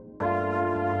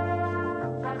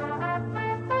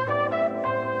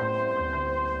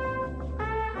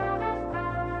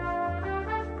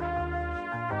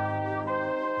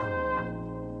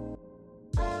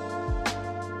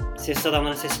Sessiz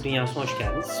Adamların Sesi Dünyası'na hoş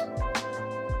geldiniz.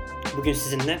 Bugün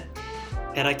sizinle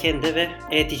perakende ve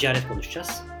e-ticaret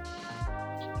konuşacağız.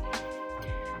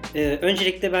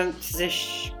 Öncelikle ben size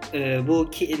bu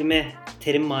kelime,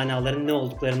 terim manalarının ne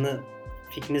olduklarını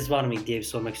fikriniz var mı diye bir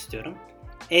sormak istiyorum.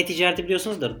 E-ticareti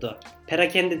biliyorsunuzdur da.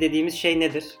 Perakende dediğimiz şey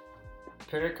nedir?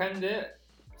 Perakende,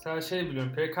 mesela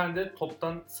biliyorum. Perakende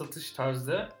toptan satış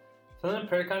tarzı. Sanırım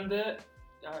perakende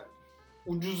yani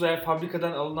ucuz veya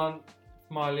fabrikadan alınan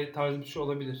maliyet tarzı bir şey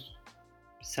olabilir.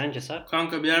 Sence Sarp?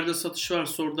 Kanka bir yerde satış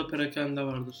varsa orada perakende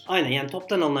vardır. Aynen, yani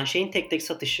toptan alınan şeyin tek tek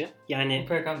satışı. Yani Bu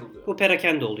perakende oluyor. bu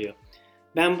perakende oluyor.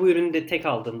 Ben bu ürünü de tek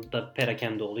aldığımda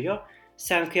perakende oluyor.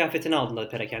 Sen kıyafetini aldığında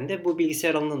perakende. Bu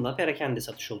bilgisayar alındığında perakende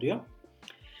satış oluyor.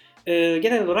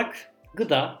 Genel olarak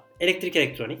gıda, elektrik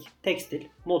elektronik, tekstil,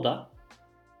 moda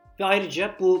ve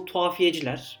ayrıca bu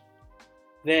tuhafiyeciler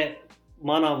ve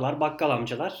manavlar, bakkal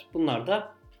amcalar, bunlar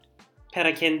da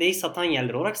perakendeyi satan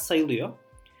yerler olarak sayılıyor.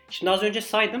 Şimdi az önce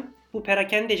saydım. Bu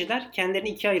perakendeciler kendilerini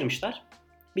ikiye ayırmışlar.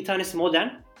 Bir tanesi modern,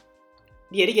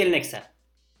 diğeri geleneksel.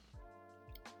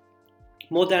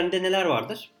 Modernde neler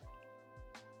vardır?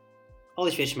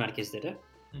 Alışveriş merkezleri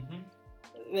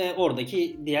ve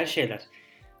oradaki diğer şeyler.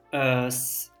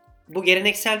 Bu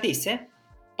gelenekselde ise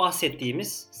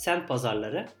bahsettiğimiz semt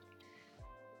pazarları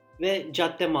ve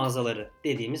cadde mağazaları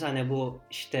dediğimiz, hani bu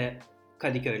işte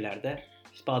Kadıköy'lerde,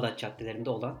 işte Bağdat caddelerinde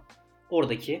olan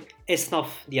oradaki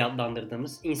esnaf diye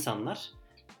adlandırdığımız insanlar,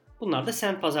 bunlar da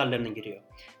semt pazarlarına giriyor.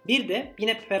 Bir de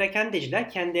yine perakendeciler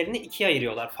kendilerini ikiye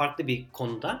ayırıyorlar farklı bir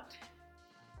konuda.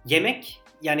 Yemek,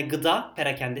 yani gıda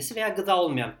perakendesi veya gıda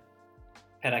olmayan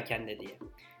perakende diye.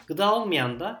 Gıda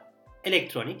olmayan da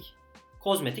elektronik,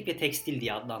 kozmetik ve tekstil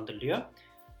diye adlandırılıyor.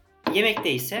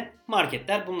 Yemekte ise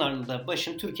marketler, bunlarla da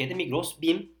başın Türkiye'de Migros,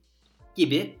 BİM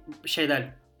gibi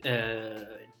şeyler,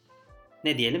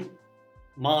 ne diyelim,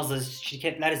 mağaza,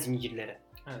 şirketler zincirleri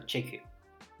çekiyor.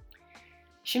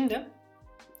 Şimdi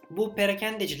bu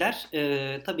perakendeciler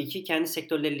tabii ki kendi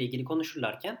sektörleriyle ilgili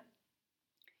konuşurlarken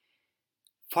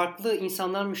farklı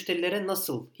insanlar, müşterilere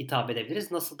nasıl hitap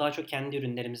edebiliriz, nasıl daha çok kendi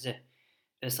ürünlerimizi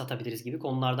satabiliriz gibi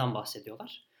konulardan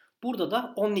bahsediyorlar. Burada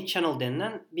da omnichannel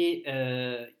denilen bir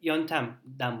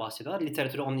yöntemden bahsediyorlar.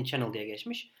 Literatüre omnichannel diye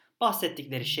geçmiş.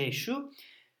 Bahsettikleri şey şu: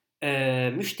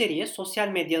 müşteriye sosyal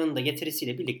medyanın da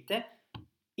getirisiyle birlikte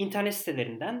internet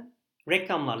sitelerinden,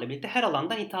 reklamlarla birlikte her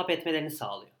alandan hitap etmelerini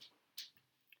sağlıyor.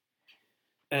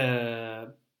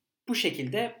 Bu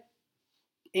şekilde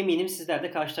eminim sizler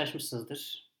de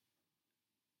karşılaşmışsınızdır.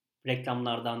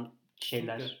 Reklamlardan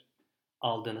şeyler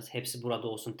aldığınız, hepsi burada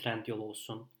olsun, Trendyol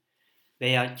olsun.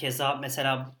 Veya keza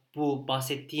mesela bu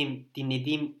bahsettiğim,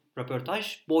 dinlediğim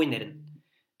röportaj Boyner'in,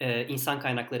 insan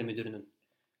kaynakları müdürünün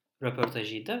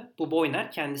röportajıydı. Bu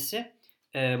Boyner kendisi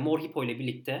Morhipo ile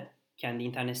birlikte kendi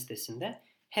internet sitesinde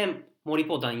hem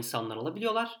Morhipo'dan insanlar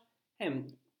alabiliyorlar, hem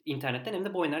internetten hem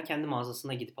de Boyner kendi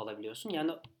mağazasına gidip alabiliyorsun.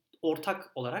 Yani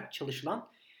ortak olarak çalışılan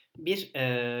bir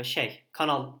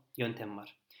kanal yöntemi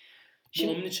var.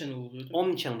 Şimdi, omnichannel oluyor.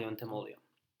 Omnichannel yöntemi oluyor.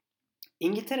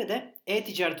 İngiltere'de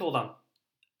e-ticarete olan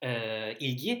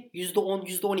ilgi %10,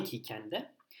 %12 iken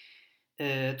de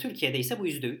Türkiye'de ise bu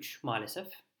 %3 maalesef.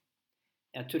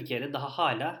 Yani Türkiye'de daha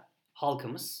hala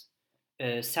halkımız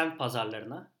semt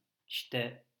pazarlarına,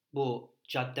 işte bu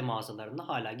cadde mağazalarına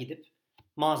hala gidip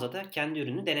mağazada kendi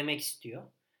ürünü denemek istiyor.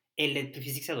 Elle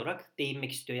fiziksel olarak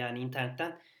değinmek istiyor. Yani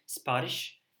internetten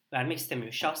sipariş vermek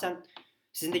istemiyor. Şahsen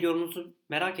sizin de yorumunuzu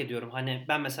merak ediyorum. Hani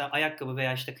ben mesela ayakkabı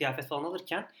veya işte kıyafet falan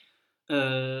alırken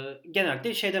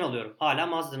genellikle şeyden alıyorum. Hala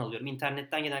mağazadan alıyorum.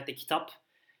 İnternetten genellikle kitap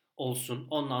olsun.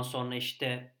 Ondan sonra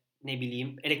işte ne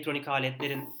bileyim elektronik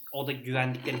aletlerin, o da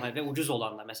güvendiklerim ve ucuz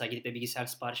olanlar. Mesela gidip de bilgisayar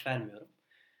sipariş vermiyorum.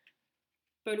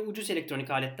 Böyle ucuz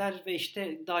elektronik aletler ve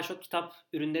işte daha çok kitap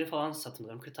ürünleri falan satın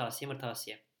alıyorum. Kırtasiye,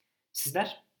 mırtasiye.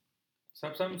 Sizler?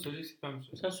 Sen mi söyleyeceksin, ben mi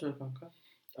söyleyeyim? Sen söyle kanka.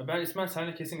 Ben İsmail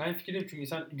seninle kesin aynı fikirdeyim, çünkü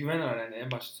insan güven arar, yani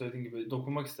en başta söylediğin gibi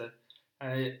dokunmak ister.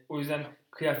 Yani o yüzden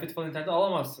kıyafet falan internette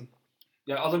alamazsın.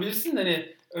 Ya alabilirsin de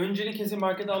hani önceliği kesin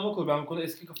markete almak olur. Ben bu konuda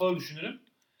eski kafalı düşünürüm.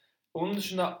 Onun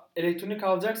dışında elektronik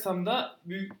alacaksam da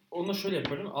onu şöyle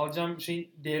yaparım. Alacağım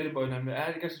şeyin değeri önemli.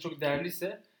 Eğer gerçekten çok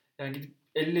değerliyse yani gidip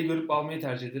elle görüp almayı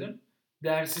tercih ederim.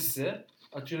 Değersizse,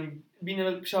 atıyorum 1000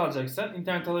 liralık bir şey alacaksan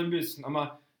internet alabilirsin,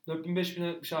 ama 4000-5000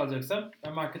 liralık bir şey alacaksam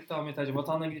ben markette almayı tercih ederim.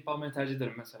 Vatandan gidip almayı tercih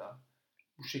ederim mesela.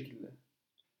 Bu şekilde.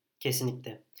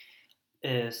 Kesinlikle.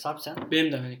 Sarp sen?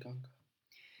 Benim de aynı kanka.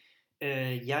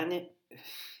 Yani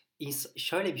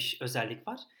şöyle bir özellik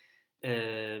var.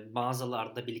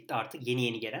 Mağazalarda birlikte artık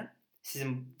yeni gelen,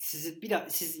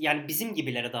 siz yani bizim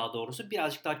gibilere daha doğrusu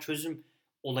birazcık daha çözüm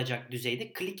olacak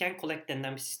düzeyde click and collect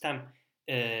denilen bir sistem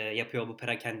yapıyor bu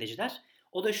perakendeciler.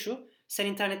 O da şu. Sen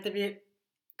internette bir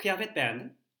kıyafet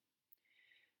beğendin.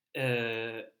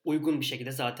 Uygun bir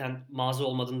şekilde zaten mağaza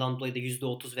olmadığından dolayı da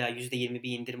 %30 veya %20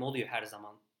 bir indirim oluyor her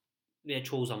zaman. Ve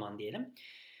çoğu zaman diyelim.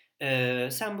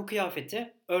 Sen bu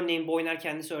kıyafeti örneğin Boyner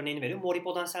kendisi örneğini veriyor.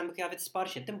 Moripo'dan sen bu kıyafeti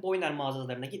sipariş ettin. Boyner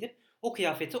mağazalarına gidip o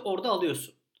kıyafeti orada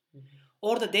alıyorsun.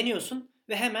 Orada deniyorsun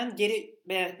ve hemen geri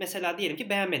mesela diyelim ki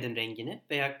beğenmedin rengini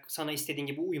veya sana istediğin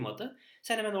gibi uymadı.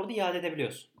 Sen hemen orada iade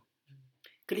edebiliyorsun.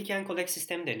 Click and Collect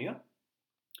sistemi deniyor.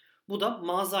 Bu da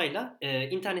mağazayla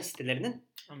internet sitelerinin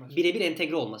birebir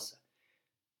entegre olması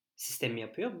sistemi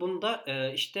yapıyor. Bunu da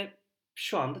işte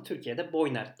şu anda Türkiye'de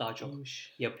Boyner daha çok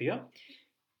yapıyor.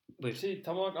 Buyur.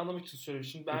 Tam olarak anlamak için söylüyorum.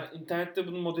 Şimdi ben internette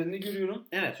bunun modelini görüyorum.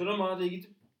 Evet. Sonra mağazaya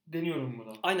gidip deniyorum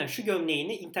bunu. Aynen şu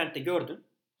gömleğini internette gördün.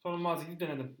 Sonra mağazaya gidip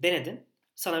denedim. Denedin.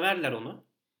 Sana verdiler onu.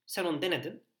 Sen onu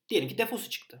denedin. Diyelim ki defosu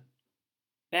çıktı.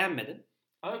 Beğenmedin.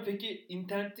 Ama peki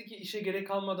internetteki işe gerek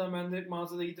kalmadan ben direkt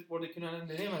mağazada gidip oradaki ürünlerden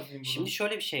deneyemez miyim bunu? Şimdi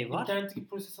şöyle bir şey var. İnternetteki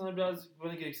proses sana biraz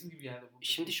bana gereksiz gibi geldi. Burada.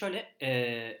 Şimdi şöyle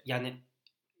yani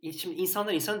şimdi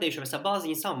insandan insana değişiyor. Mesela bazı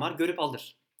insan var görüp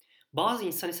alır. Bazı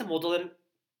insan ise modaları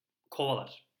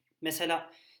kovalar.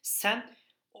 Mesela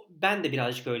ben de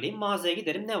birazcık öyleyim. Mağazaya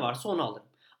giderim ne varsa onu alırım.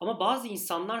 Ama bazı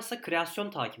insanlarsa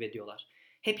kreasyon takip ediyorlar.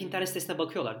 Hep internet sitesine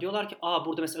bakıyorlar. Diyorlar ki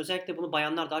burada mesela özellikle bunu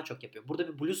bayanlar daha çok yapıyor. Burada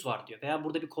bir bluz var diyor. Veya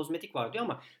burada bir kozmetik var diyor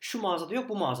ama şu mağazada yok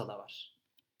bu mağazada var.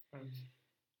 Evet.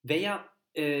 Veya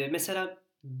mesela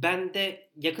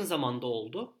bende yakın zamanda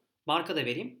oldu. Marka da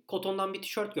vereyim. Koton'dan bir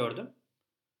tişört gördüm.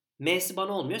 M'si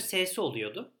bana olmuyor. S'si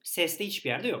oluyordu. S'si de hiçbir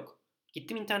yerde yok.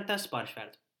 Gittim internetten sipariş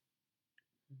verdim.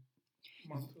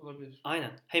 Mantıklı olabilir.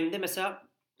 Aynen. Hem de mesela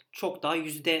çok daha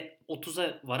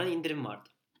 %30'a varan indirim vardı.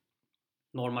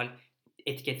 Normal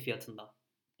etiket fiyatından.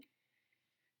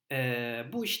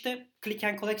 Bu işte Click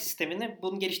and Collect sistemini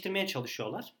bunu geliştirmeye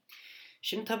çalışıyorlar.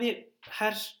 Şimdi tabii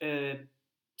her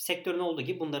sektörün olduğu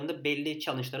gibi bunların da belli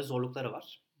challenge'ları, zorlukları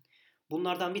var.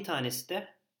 Bunlardan bir tanesi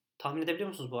de tahmin edebiliyor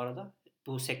musunuz bu arada?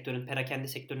 Bu sektörün, perakende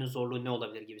sektörünün zorluğu ne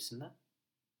olabilir gibisinden?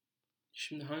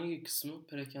 Şimdi hangi kısmı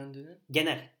perakendenin?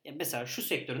 Genel. Mesela şu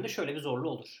sektöründe şöyle bir zorluğu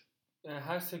olur. Yani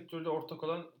her sektörde ortak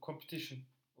olan competition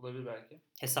olabilir belki.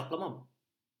 Hesaplama mı?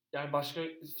 Yani başka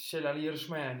şeylerle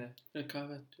yarışma yani.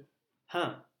 Rekabet diyor.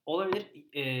 Olabilir.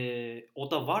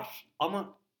 O da var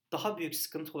ama daha büyük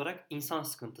sıkıntı olarak insan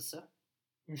sıkıntısı.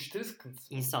 Müşteri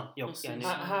sıkıntısı. İnsan yok Nasıl yani.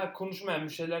 insan? Konuşmayan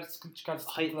müşteriler sıkıntı çıkartı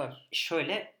Hayır, sıkıntılar.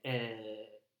 şöyle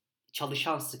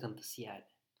çalışan sıkıntısı yani.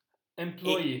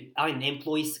 Employee. Aynen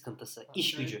employee sıkıntısı.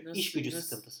 İş Yani gücü. nasıl- İş gücü nasıl-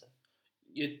 sıkıntısı.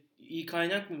 İyi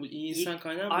kaynak mı bu? İyi insan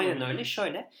kaynağı mı? Aynen öyle.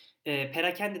 Şöyle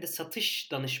perakendede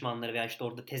satış danışmanları veya işte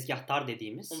orada tezgahtar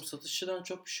dediğimiz. Oğlum satışçıdan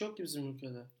çok bir şey yok ki bizim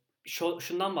ülkede.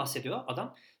 Şundan bahsediyor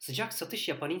adam. Sıcak satış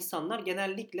yapan insanlar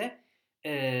genellikle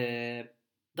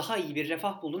daha iyi bir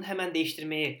refah bulun hemen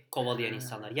değiştirmeyi kovalayan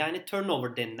insanlar. Yani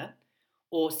turnover denilen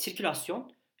o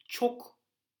sirkülasyon çok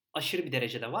aşırı bir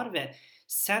derecede var ve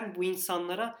sen bu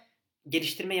insanlara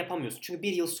geliştirme yapamıyorsun. Çünkü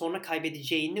bir yıl sonra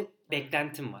kaybedeceğini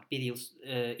beklentim var. Bir yıl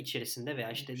içerisinde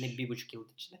veya işte 1,5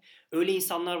 yıl içinde. Öyle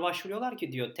insanlar başvuruyorlar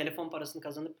ki diyor telefon parasını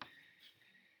kazanıp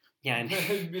yani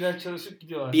bir ay çalışıp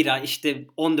gidiyorlar. bir ay işte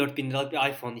 14 bin liralık bir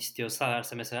iPhone istiyorsa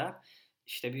mesela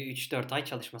işte bir 3-4 ay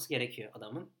çalışması gerekiyor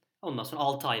adamın. Ondan sonra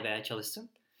 6 ay veya çalışsın.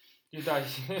 7 ay.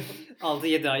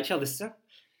 6-7 ay çalışsın.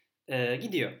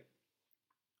 Gidiyor.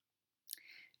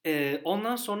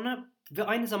 Ondan sonra ve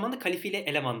aynı zamanda kalifiye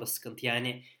eleman da sıkıntı.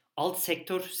 Yani alt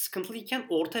sektör sıkıntılıyken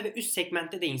orta ve üst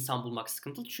segmentte de insan bulmak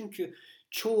sıkıntılı. Çünkü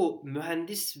çoğu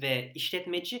mühendis ve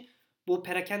işletmeci bu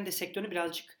perakende sektörünü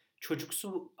birazcık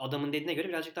çocuksu adamın dediğine göre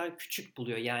birazcık daha küçük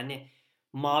buluyor. Yani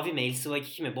Mavi mi,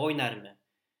 LC2 mi, Boyner mi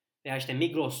veya işte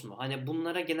Migros mu? Hani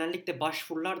bunlara genellikle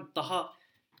başvurular daha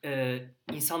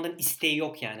insanların isteği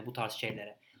yok yani bu tarz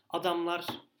şeylere. Adamlar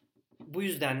bu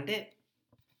yüzden de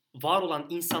var olan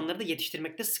insanları da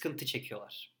yetiştirmekte sıkıntı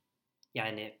çekiyorlar.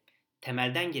 Yani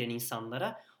temelden giren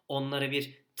insanlara onlara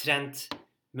bir trend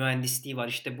mühendisliği var.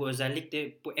 İşte bu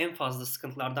özellikle bu en fazla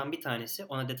sıkıntılardan bir tanesi.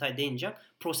 Ona detay değineceğim.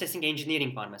 Processing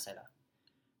Engineering var mesela.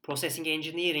 Processing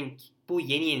Engineering bu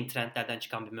yeni trendlerden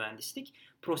çıkan bir mühendislik.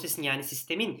 Processing yani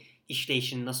sistemin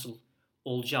işleyişinin nasıl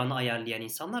olacağını ayarlayan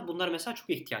insanlar. Bunlar mesela çok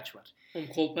ihtiyaç var. Oğlum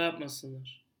kolpa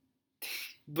yapmasınlar.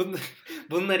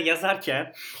 Bunları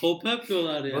yazarken Kolpa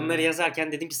yapıyorlar ya. bunları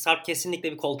yazarken dedim ki Sarp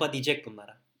kesinlikle bir kolpa diyecek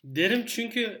bunlara. Derim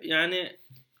çünkü yani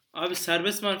abi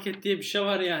serbest market diye bir şey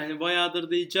var yani.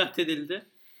 Bayağıdır da icat edildi.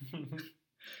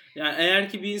 Yani eğer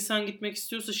ki bir insan gitmek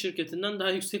istiyorsa şirketinden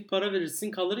daha yüksek para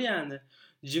verirsin kalır yani.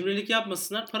 Cimrilik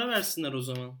yapmasınlar para versinler o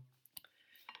zaman.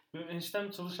 Benim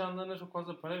eniştem çalışanlarına çok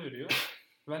fazla para veriyor.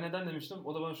 Ben neden demiştim?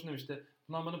 O da bana şunu demişti.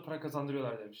 Bunlar bana para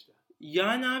kazandırıyorlar demişti.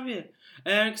 Yani abi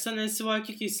eğer ki sen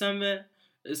LCY2'ysen ve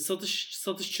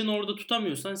satışçını orada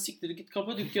tutamıyorsan siktir git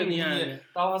kapa dükkanı yani.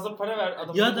 Daha fazla para ver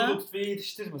adamı Ya burada da tut ve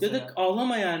yetiştir ya mesela. da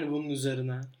ağlama yani bunun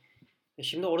üzerine.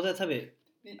 Şimdi orada tabii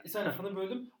Sen lafını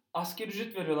böldüm. Asgari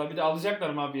ücret veriyorlar. Bir de alacaklar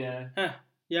mı abi yani?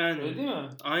 Yani. Öyle değil mi?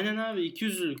 Aynen abi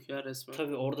 200'lük ya resmen.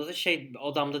 tabii orada da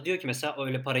adam da diyor ki mesela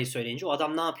öyle parayı söyleyince o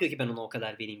adam ne yapıyor ki ben ona o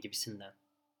kadar vereyim gibisinden.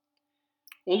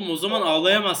 Oğlum o zaman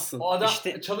ağlayamazsın. O adam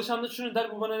İşte- çalışan da şunu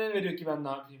der, bu bana ne veriyor ki ben ne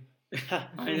yapayım?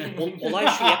 Aynen. Olay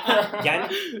şu ya.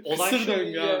 Yani olay Kısır şu.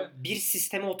 döngü abi. Bir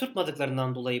sisteme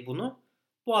oturtmadıklarından dolayı bunu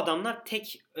bu adamlar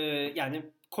tek yani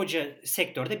koca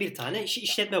sektörde bir tane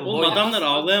işletme Oğlum buluyor. adamlar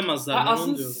ağlayamazlar. Ben onu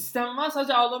aslında diyorum. sistem var,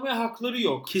 sadece ağlamaya hakları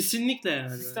yok. Kesinlikle yani.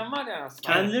 Sistem var yani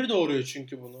aslında. Kendileri doğuruyor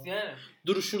çünkü bunu. Yani.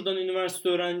 Dur şuradan üniversite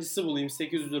öğrencisi bulayım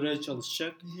 800 liraya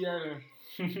çalışacak. Yani.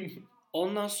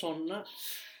 Ondan sonra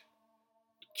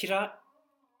kira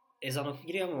ezan oku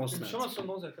giriyor ama olsun. Bir şey olmaz,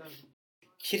 ne olacak abi?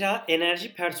 Kira,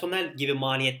 enerji, personel gibi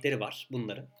maliyetleri var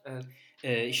bunların. Evet.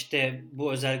 İşte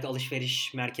bu özellikle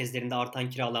alışveriş merkezlerinde artan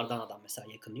kiralardan adam mesela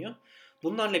yakınıyor.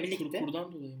 Bunlarla birlikte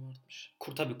Kurdan dolayı mı artmış?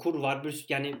 tabii kur var.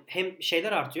 Yani hem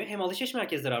şeyler artıyor hem alışveriş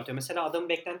merkezleri artıyor. Mesela adamın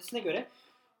beklentisine göre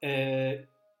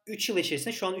 3 yıl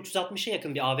içerisinde şu an 360'a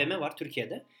yakın bir AVM var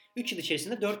Türkiye'de. 3 yıl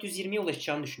içerisinde 420'ye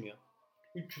ulaşacağını düşünüyor.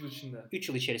 3 yıl içinde. 3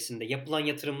 yıl içerisinde yapılan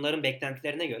yatırımların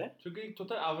beklentilerine göre. Türkiye'deki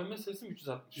total AVM sayısı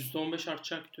 360. %15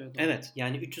 artacak diyor adam. Evet,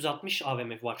 yani 360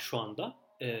 AVM var şu anda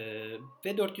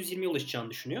ve 420'ye ulaşacağını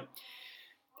düşünüyor.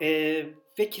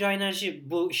 Ve kira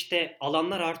enerji bu işte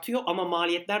alanlar artıyor ama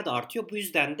maliyetler de artıyor. Bu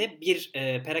yüzden de bir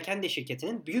perakende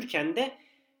şirketinin büyürken de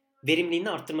verimliliğini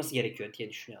arttırması gerekiyor diye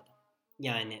düşünüyor adam.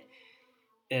 Yani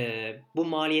bu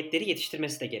maliyetleri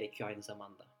yetiştirmesi de gerekiyor aynı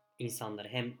zamanda. İnsanları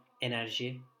hem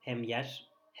enerji hem yer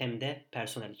hem de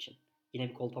personel için. Yine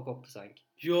bir kolpa koktu sanki.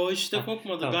 Yo işte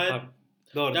kokmadı Tamam, gayet. pardon.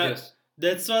 Doğru Ya, diyorsun.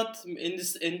 That's what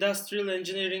industrial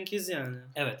engineering is yani.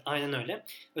 Evet, aynen öyle.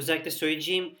 Özellikle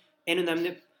söyleyeceğim en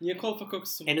önemli Niye kolpa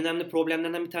kokusu?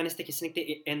 problemlerden bir tanesi de kesinlikle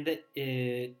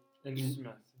Endüstri mühendisi.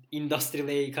 industrial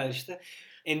A'yı karıştı.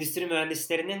 Endüstri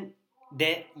mühendislerinin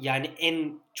de yani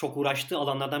en çok uğraştığı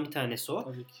alanlardan bir tanesi o.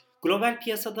 Tabii ki. Global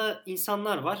piyasada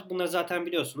insanlar var. Bunları zaten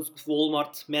biliyorsunuz.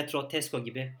 Walmart, Metro, Tesco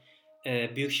gibi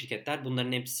büyük şirketler.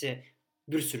 Bunların hepsi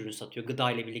bir sürü ürün satıyor.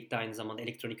 Gıda ile birlikte aynı zamanda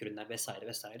elektronik ürünler vesaire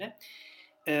vesaire.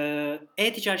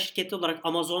 E-ticaret şirketi olarak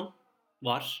Amazon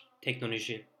var.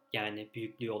 Teknoloji yani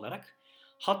büyüklüğü olarak.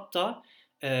 Hatta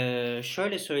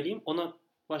şöyle söyleyeyim, ona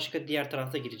başka diğer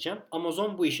tarafta gireceğim.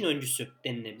 Amazon bu işin öncüsü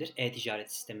denilebilir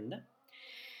e-ticaret sisteminde.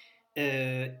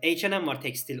 H&M var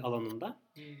tekstil alanında.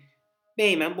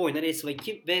 Beymen, Boyner,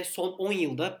 LCY2 ve son 10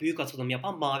 yılda büyük atılım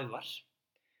yapan Mavi var.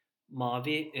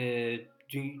 Mavi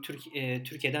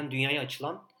Türkiye'den dünyaya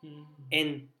açılan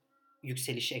en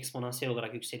yükselişi, eksponansiyel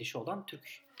olarak yükselişi olan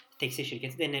Türk tekstil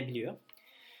şirketi denilebiliyor.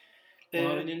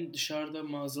 Mavi'nin dışarıda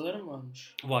mağazaları mı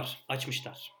varmış? Var.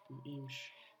 Açmışlar.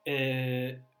 İyiymiş.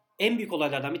 En büyük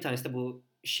olaylardan bir tanesi de bu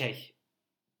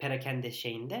perakende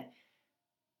şeyinde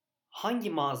hangi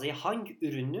mağazaya hangi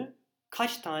ürünü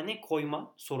kaç tane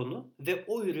koyma sorunu ve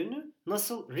o ürünü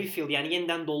nasıl refill yani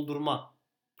yeniden doldurma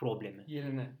problemi.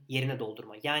 Yerine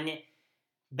doldurma. Yani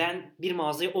ben bir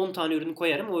mağazaya 10 tane ürün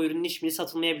koyarım, o ürünün hiçbiri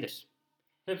satılmayabilir.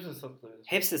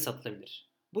 Hepsi de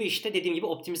satılabilir. Bu işte dediğim gibi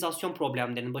optimizasyon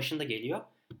problemlerinin başında geliyor.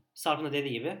 Sarp'ın da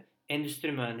dediği gibi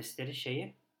endüstri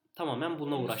mühendisleri tamamen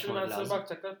buna uğraşmaları lazım. Endüstri mühendisleri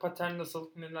bakacaklar patern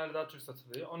nasıl, neler daha çok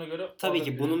satılıyor. Ona göre tabii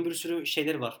ki bunun bir sürü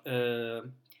şeyleri var.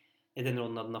 Ne denir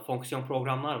onun adına? Fonksiyon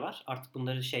programlar var. Artık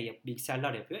bunları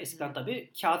bilgisayarlar yapıyor. Eskiden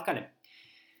tabii kağıt kalem.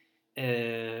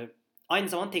 Aynı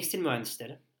zamanda tekstil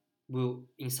mühendisleri. Bu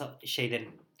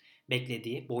şeylerin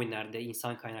beklediği Boyner'de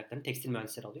insan kaynaklarını tekstil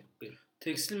mühendisleri alıyor. Buyurun.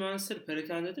 Tekstil mühendisleri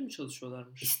perakendede mi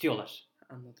çalışıyorlarmış? İstiyorlar.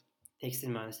 Anladım. Tekstil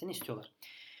mühendislerini istiyorlar.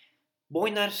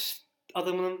 Boyner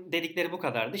adamının dedikleri bu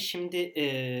kadardı. Şimdi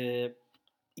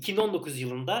 2019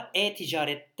 yılında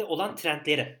e-ticarette olan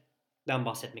trendlerden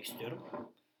bahsetmek istiyorum.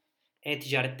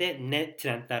 E-ticarette ne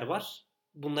trendler var?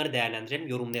 Bunları değerlendirelim,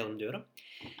 yorumlayalım diyorum.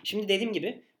 Şimdi dediğim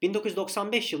gibi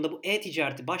 1995 yılında bu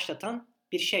e-ticareti başlatan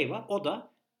bir şey var. O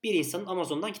da bir insanın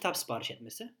Amazon'dan kitap sipariş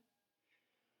etmesi.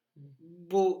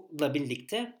 Bununla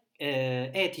birlikte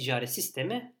e-ticaret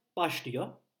sistemi başlıyor.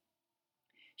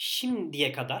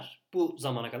 Şimdiye kadar, bu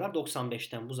zamana kadar,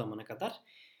 95'ten bu zamana kadar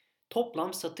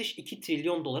toplam satış 2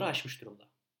 trilyon doları aşmış durumda.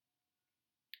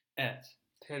 Evet.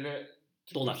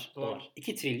 Dolar.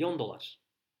 2 trilyon dolar.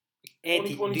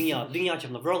 Dünya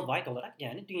çapında, worldwide olarak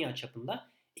yani dünya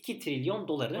çapında 2 trilyon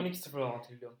doları. 12,06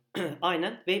 trilyon.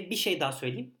 Aynen ve bir şey daha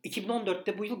söyleyeyim.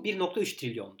 2014'te bu yıl 1,3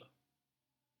 trilyondu.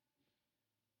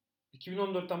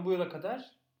 2014'ten bu yıla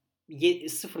kadar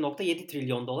 0.7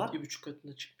 trilyon dolar 1,5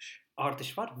 katına çıkmış.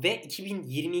 artış var ve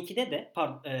 2022'de de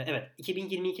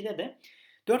 2022'de de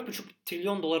 4,5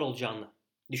 trilyon dolar olacağını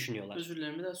düşünüyorlar. Özür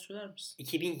dilerim, bir daha söyler misin?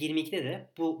 2022'de de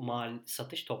bu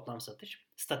toplam satış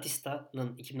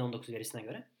Statista'nın 2019 verisine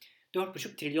göre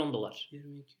 4,5 trilyon dolar.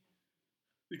 22.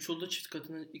 3 yılda çift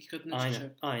katına, 2 katına Aynen,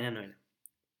 çıkacak. aynen öyle.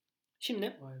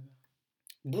 Şimdi Vay be.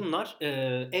 bunlar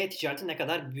e-ticaretin ne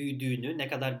kadar büyüdüğünü, ne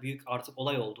kadar büyük artık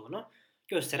olay olduğunu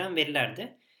gösteren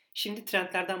verilerdi. Şimdi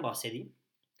trendlerden bahsedeyim.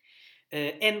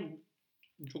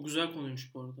 Çok güzel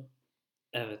konuymuş bu arada.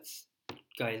 Evet,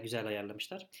 gayet güzel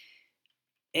ayarlamışlar.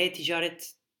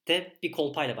 E-ticarette bir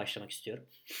kolpayla başlamak istiyorum.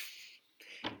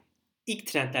 İlk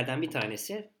trendlerden bir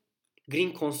tanesi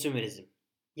green consumerism.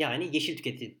 Yani yeşil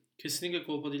tüketim. Kesinlikle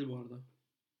kolpa değil bu arada.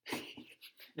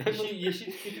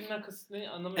 Yeşil tüketimden kasıt ne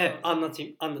anlamı Evet, var?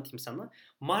 anlatayım sana.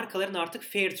 Markaların artık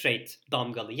fair trade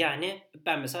damgalı. Yani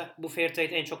ben mesela bu fair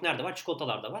trade en çok nerede var?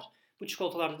 Çikolatalarda var. Bu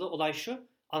çikolatalarda da olay şu.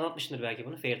 Anlatmışsındır belki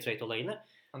bunu, fair trade olayını.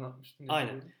 Anlatmıştım.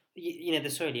 Aynen. Yine de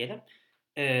söyleyelim.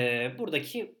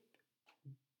 Buradaki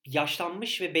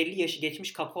yaşlanmış ve belli yaşı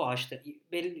geçmiş kakao ağaçları,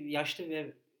 belli yaşlı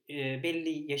ve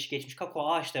belli yaşı geçmiş kakao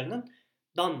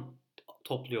ağaçlarından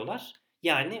topluyorlar.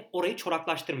 Yani orayı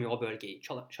çoraklaştırmıyor, o bölgeyi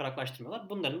çoraklaştırmıyorlar.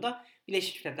 Bunların da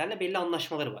Birleşmiş Milletler'le belli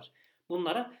anlaşmaları var.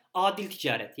 Bunlara adil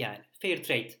ticaret, yani fair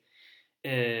trade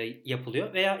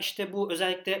yapılıyor. Veya işte bu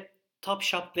özellikle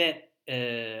Topshop ve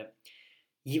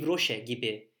Yves Rocher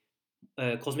gibi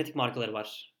kozmetik markaları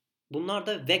var. Bunlar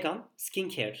da vegan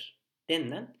skincare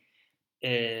denilen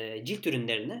cilt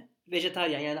ürünlerini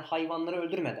vejetaryen, yani hayvanları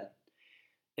öldürmeden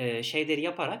şeyleri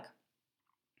yaparak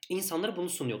insanlara bunu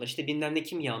sunuyorlar. İşte bilmem ne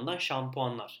kimyağından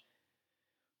şampuanlar.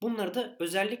 Bunları da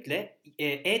özellikle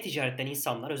e-ticaretten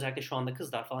insanlar, özellikle şu anda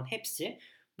kızlar falan, hepsi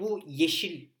bu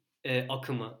yeşil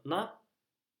akımına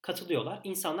katılıyorlar.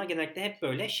 İnsanlar genellikle hep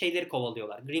böyle şeyleri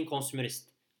kovalıyorlar. Green consumerist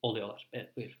oluyorlar.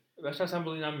 Evet, buyur. Ben şahsen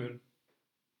buna inanmıyorum.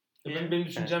 Niye? Benim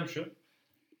düşüncem şu.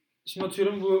 Şimdi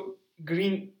atıyorum bu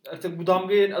green, artık bu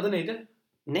damganın adı neydi?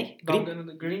 Ne? Damganın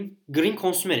adı Green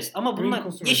consumerist. Ama Green bunlar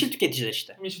consumerist. yeşil tüketiciler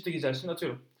işte. Yeşil tüketiciler. Şimdi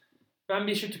atıyorum. Ben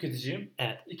bir yeşil tüketiciyim.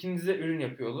 Evet. İkiniz de ürün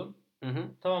yapıyor olun. Hı.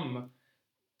 Tamam mı?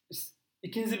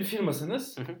 İkiniz de bir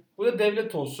firmasınız. Hı. Bu da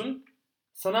devlet olsun.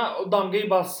 Sana o damgayı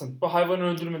bassın. Bu hayvanı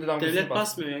öldürmede damgasını Devlet bassın.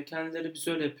 basmıyor ya. Kendileri biz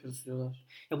öyle yapıyoruz diyorlar.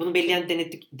 Ya bunu belirleyen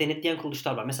denetleyen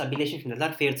kuruluşlar var. Mesela Birleşmiş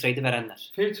Milletler Fair Trade'i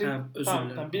verenler. Fair Trade, Ha, özür tamam,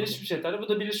 dilerim. tamam. Birleşmiş Milletler'de bu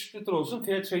da Birleşmiş Milletler olsun.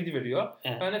 Fair Trade'i veriyor.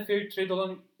 Evet. Ben de Fair Trade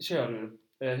olan şey arıyorum.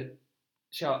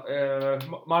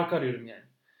 Marka arıyorum yani.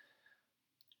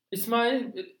 İsmail,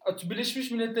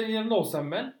 Birleşmiş Milletler'in yanında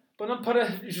olsam ben, bana para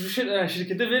rüşvet veren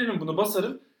şirkete veririm, bunu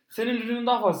basarım. Senin ürünün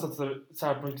daha fazla satılır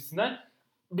serpmek ikisinden.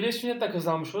 Birleşmiş Milletler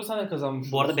kazanmış olur, sen de kazanmış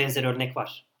olursun. Bu arada benzer örnek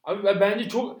var. Abi bence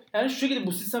çok, yani şu şekilde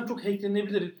bu sistem çok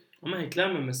hacklenebilir. Ama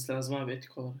hacklenmemesi lazım abi,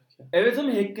 etik olarak. Ya. Evet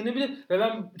ama hacklenebilir ve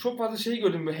ben çok fazla şey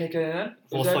gördüm böyle hacklenen.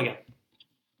 Volkswagen.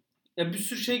 Ya bir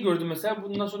sürü şey gördüm mesela.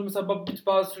 Bundan sonra mesela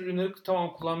bazı ürünleri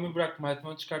tamam kullanmayı bıraktım,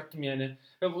 hayatımdan çıkarttım yani.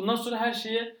 Ve bundan sonra her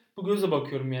şeye bu gözle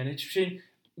bakıyorum yani. Hiçbir şeyin,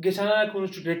 geçenler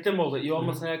konuştuk, reklam oldu. İyi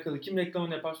olmasına alakalı. Kim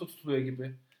reklamını yaparsa tutuluyor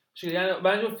gibi. Yani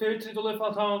bence o fair trade olayı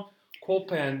falan tamam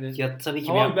kolpa yani. Ya tabii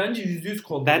ki. Ama bence %100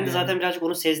 kolpa. Ben de zaten birazcık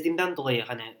onu sezdiğimden dolayı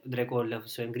hani direkt o lafı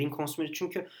söylüyorum. Green consumer,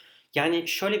 çünkü yani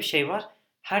şöyle bir şey var.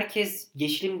 Herkes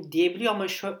yeşilim diyebiliyor ama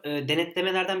şu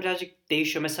denetlemelerden birazcık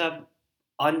değişiyor. Mesela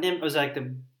annem özellikle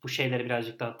bu şeylere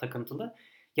birazcık daha takıntılı.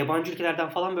 Yabancı ülkelerden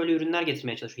falan böyle ürünler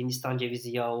getirmeye çalışıyor. Hindistan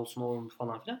cevizi yağı olsun, o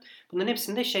falan filan. Bunların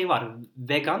hepsinde şey var.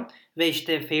 Vegan ve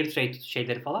işte fair trade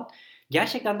şeyleri falan.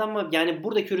 Gerçekten de ama yani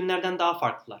buradaki ürünlerden daha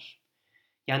farklılar.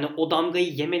 Yani o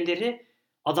damgayı yemeleri,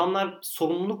 adamlar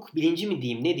sorumluluk bilinci mi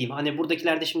diyeyim, ne diyeyim. Hani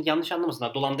buradakiler de şimdi yanlış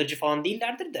anlamasınlar. Dolandırıcı falan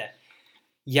değillerdir de.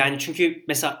 Yani çünkü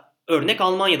mesela örnek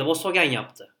Almanya'da Volkswagen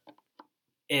yaptı.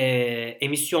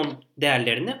 Emisyon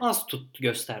değerlerini az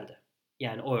gösterdi.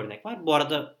 Yani o örnek var. Bu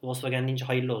arada Volkswagen deyince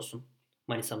hayırlı olsun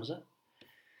Manisa'mıza.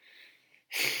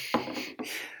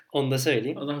 Onu da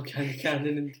söyleyeyim. Adam kendi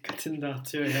kendinin dikkatini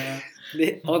dağıtıyor ya.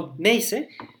 Neyse.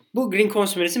 Bu green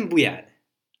consumerism bu yani.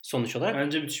 Sonuç olarak.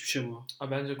 Bence müthiş bir şey bu.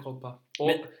 Ha, bence kolpa.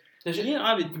 Niye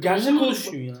abi? Gerçek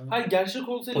oluşuyor ya. Hayır, gerçek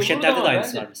olsaydı Poşetlerde de aynısı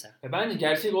bence, var mesela. bence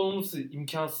gerçek olmaması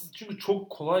imkansız. Çünkü çok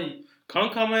kolay.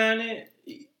 Kanka ama yani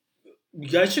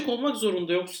gerçek olmak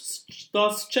zorunda, yoksa daha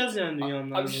sıçacağız yani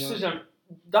dünyanın. Abi bir şey söyleyeceğim.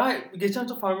 Daha geçen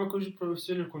hafta farmakoloji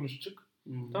profesörüyle konuştuk.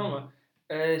 Tamam mı?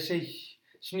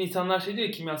 Şimdi insanlar şey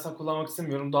diyor, kimyasal kullanmak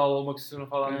istemiyorum, doğal olmak istiyorum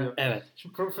falan diyor. Evet.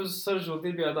 Şimdi Profesör Sarıcıoğlu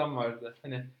diye bir adam vardı.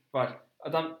 Hani var.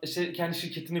 Adam işte kendi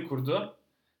şirketini kurdu.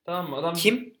 Tamam mı? Adam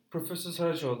Kim? Profesör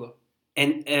Saraçoğlu.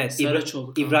 Evet.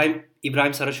 Saraçoğlu.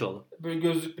 İbrahim Saraçoğlu. Böyle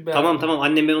gözlüklü bir Tamam adam.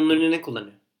 annem ben onun önüne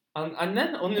kullanıyor.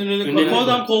 Annen onun önüne Önüne- koyuyor. Bak o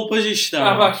adam kolpacı işte.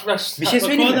 Ha, abi. bak. Bir şey Bak o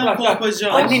söyleyeyim mi? adam Bak.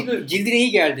 kolpacı abi. Annen cildine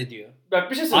iyi geldi diyor.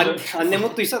 Bak bir şey söyleyeceğim. Anne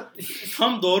mutluysa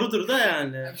Tam doğrudur da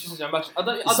yani. Bir şey söyleyeceğim. Bak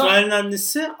adam İsmail'in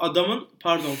annesi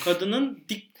kadının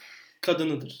dik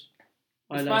kadınıdır.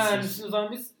 İsmail Alakasız. annesini o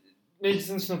zaman biz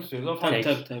meclisin dışına tutuyoruz. O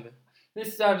farklı. Tabii.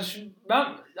 Neyse kardeşim ben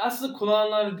aslında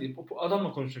kullananlar değil. Bu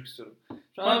adamla konuşmak istiyorum.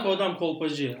 Şu Bak o adam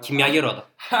kolpacı ya. kimyager o adam.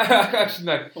 Bak şimdi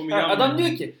bak. O milyon Adam milyon.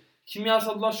 diyor ki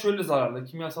kimyasallar şöyle zararlı,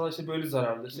 kimyasallar işte böyle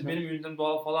zararlı, işte benim ürünlerim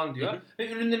doğal falan diyor.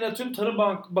 Ve ürünlerini atıyorum Tarım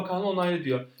Bakanlığı onaylı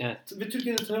diyor. Evet. Ve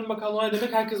Türkiye'de Tarım Bakanlığı onaylı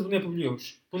demek herkes bunu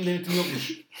yapabiliyormuş. Bunun denetimi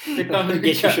yokmuş. Reklamda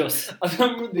Geçmiş olsun.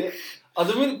 Adam bunu diyor.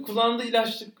 Adamın kullandığı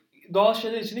ilaçlık doğal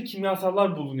şeyler içinde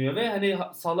kimyasallar bulunuyor ve hani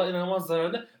sağlığa inanılmaz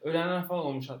zararlı ölenler falan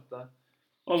olmuş hatta.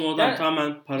 Ama o adam Yani-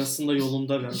 tamamen parasında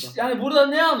yolunda bir adam. Yani burada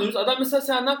ne anlıyoruz? Adam mesela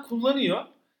senden kullanıyor.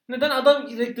 Neden?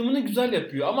 Adam reklamını güzel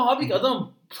yapıyor. Ama abi ki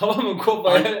adam tamamen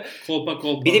kopya. Yani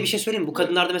Kolpa. Bir de bir şey söyleyeyim mi? Bu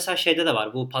kadınlarda mesela şeyde de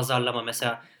var. Bu pazarlama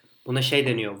mesela buna şey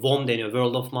deniyor. WOM deniyor.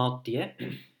 World of Mouth diye.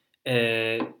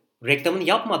 Reklamını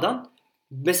yapmadan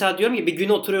mesela diyorum ki bir gün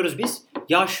oturuyoruz biz.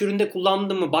 Ya şu üründe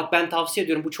kullandın mı? Bak ben tavsiye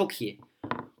ediyorum. Bu çok iyi.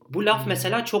 Bu laf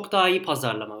mesela çok daha iyi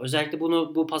pazarlama. Özellikle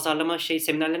bu pazarlama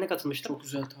seminerlerine katılmıştım. Çok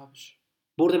güzel tabir.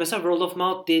 Burada mesela World of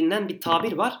Mouth denilen bir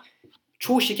tabir var.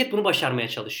 Çoğu şirket bunu başarmaya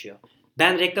çalışıyor.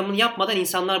 Ben reklamını yapmadan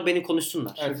insanlar beni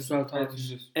konuşsunlar. Çok güzel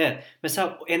tabir. Evet.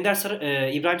 Mesela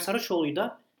İbrahim Saraçoğlu'yu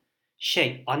da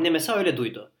anne mesela öyle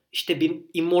duydu. İşte bir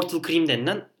Immortal Cream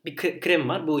denilen bir krem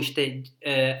var. Bu işte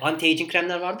anti-aging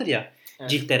kremler vardır ya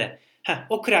ciltlere.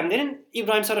 O kremlerin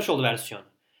İbrahim Saraçoğlu versiyonu.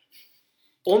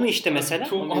 Onu işte mesela.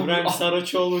 Çok- İbrahim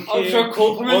Saraçoğlu ki. Abi şu an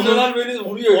kolpamacılar böyle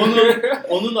vuruyor.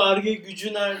 Onun Ar-Ge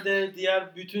gücü nerede?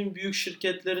 Diğer bütün büyük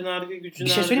şirketlerin Ar-Ge gücü Bir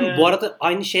nerede? şey söyleyeyim mi? Bu arada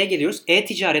aynı şeye geliyoruz.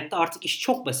 E-ticarette artık iş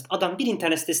çok basit. Adam bir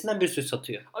internet sitesinden bir sürü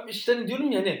satıyor. Abi işte hani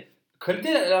diyorum ya hani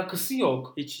kaliteyle alakası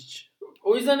yok. Hiç.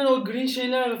 O yüzden hani o green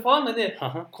şeyler falan hani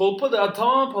Aha. kolpa da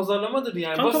tamamen pazarlamadır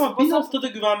yani. Kanka bak bir noktada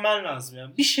güvenmen lazım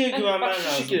ya. Bir şeye güvenmen bak şu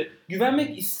lazım. şekilde,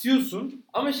 güvenmek istiyorsun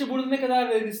ama işte burada ne kadar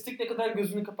realistik, ne kadar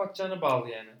gözünü kapatacağına bağlı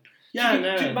yani. Çünkü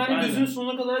bence aynen. gözünü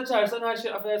sonuna kadar açarsan her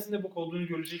şey affedersin de bok olduğunu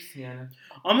göreceksin yani.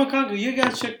 Ama kanka ya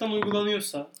gerçekten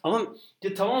uygulanıyorsa? Ama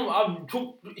Ya tamam abi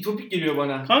çok ütopik geliyor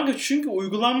bana. Kanka çünkü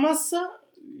uygulanmazsa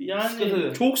yani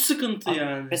Sıkıntı. çok sıkıntı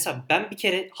yani. mesela ben bir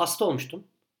kere hasta olmuştum.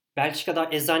 Belçika'da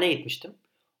eczaneye gitmiştim.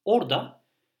 Orada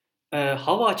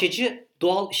hava açıcı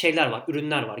doğal şeyler var,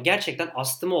 ürünler var. Gerçekten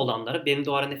astımı olanlara, benim de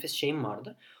o ara nefes şeyim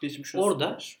vardı. Geçmiş olsun.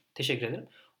 Orada, teşekkür ederim.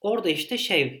 Orada işte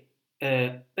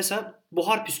mesela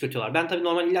buhar püskürtüyorlar. Ben tabii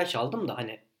normal ilaç aldım da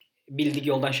hani bildik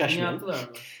yoldan İğne şaşmayalım. attılar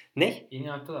mı? Ne?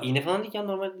 İğne attılar. İğne falan değil ya,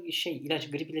 normal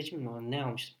ilaç, grip ilacı mı ne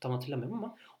almıştım tam hatırlamıyorum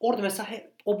ama orada mesela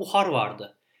o buhar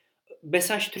vardı.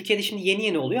 Mesela Türkiye'de şimdi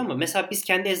yeni oluyor ama mesela biz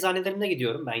kendi eczanelerine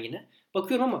gidiyorum ben yine.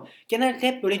 Bakıyorum ama genellikle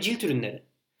hep böyle cilt ürünleri.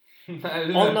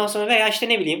 Ondan sonra veya işte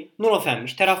ne bileyim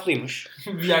Nurofen'miş, Teraflu'ymuş.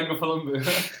 Viagra falan böyle.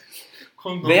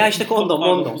 Kondom. Veya işte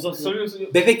kondom.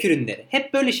 Soruyorsun. Bebek ürünleri.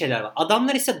 Hep böyle şeyler var.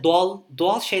 Adamlar ise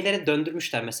doğal şeylere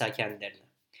döndürmüşler mesela kendilerini.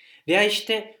 Veya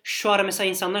işte şu ara mesela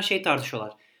insanlar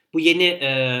tartışıyorlar. Bu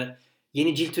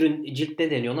yeni cilt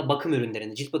ne deniyor ona? Bakım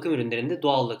ürünlerinde. Cilt bakım ürünlerinde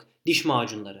doğallık, diş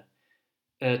macunları,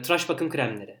 tıraş bakım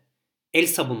kremleri, el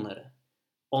sabunları,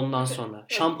 ondan sonra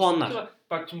şampuanlar.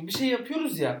 Bak şimdi bir şey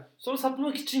yapıyoruz ya. Sonra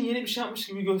satmak için yeni bir şey yapmış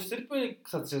gibi gösterip böyle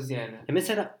satacağız yani.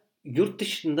 Mesela yurt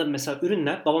dışında mesela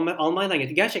ürünler, babam Almanya'dan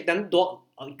getirdi. Gerçekten de doğal,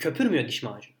 köpürmüyor diş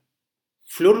macunu.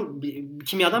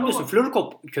 Kimyadan biliyorsun.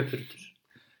 Flor köpürtür.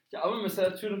 Ya ama mesela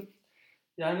atıyorum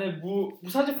yani bu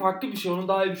sadece farklı bir şey. Onun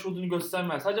daha iyi bir şey olduğunu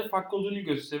göstermez. Sadece farklı olduğunu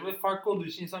gösterir ve farklı olduğu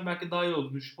için insan belki daha iyi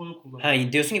olduğunu düşünüp onu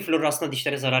kullanır. Diyorsun ki flor aslında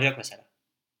dişlere zarar yok mesela.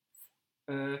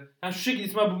 Yani şu şekilde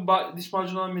İsmail diş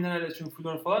macunu olan mineraller çünkü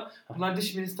flor falan bunlar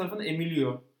diş minisi tarafından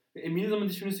emiliyor. Ve emildiği zaman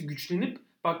diş minisi güçlenip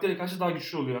bakteriye karşı daha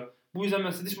güçlü oluyor. Bu yüzden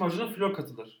mesela diş macununa flor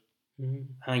katılır.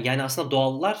 Yani aslında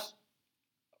doğallar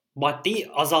maddeyi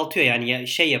azaltıyor yani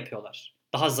yapıyorlar.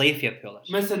 Daha zayıf yapıyorlar.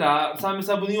 Mesela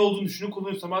sen bunun iyi olduğunu düşünüp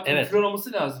kullanıyorsun ama Evet. flor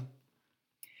olması lazım.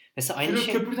 Mesela aynı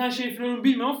Flor köpürten şey florun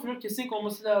bilmiyorum ama flor kesinlikle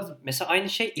olması lazım. Mesela aynı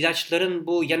şey ilaçların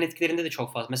bu yan etkilerinde de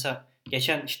çok fazla. Mesela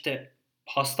geçen işte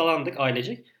hastalandık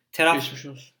ailecek. Geçmiş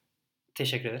olsun.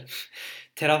 Teşekkür ederim.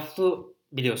 Teraflu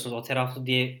biliyorsunuz, o Teraflu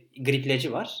diye grip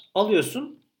ilacı var.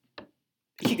 Alıyorsun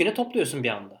 2 güne topluyorsun bir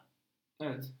anda.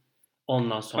 Evet.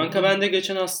 Ondan sonra. Kanka ben de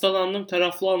geçen hastalandım.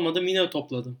 Teraflu almadım. Yine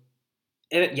topladım.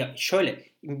 Evet ya şöyle.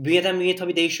 Bünyeden bünyeye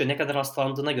tabii değişiyor. Ne kadar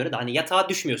hastalandığına göre de hani yatağa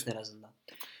düşmüyorsun en azından.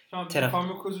 Şu an Teraf.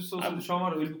 farmakozist olsaydı şu an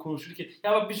var öyle bir konuşur ki.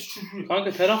 Ya bak biz şu.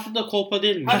 Kanka teraflu da kolpa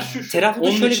değil mi? Ha, şu. Teraflu'da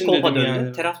Onun şöyle bir için kolpa dedim döndü.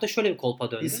 yani. Teraflu'da şöyle bir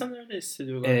kolpa döndü. İnsan öyle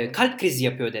hissediyor galiba. Kalp krizi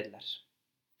yapıyor dediler.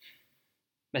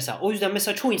 Mesela o yüzden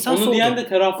mesela çoğu insan Onu soğudu. diyen de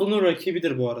Teraflu'nun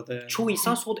rakibidir bu arada yani. Çoğu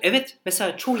insan soğudu. Evet.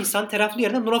 Mesela çoğu insan Teraflu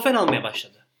yerine Nurofen almaya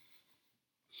başladı.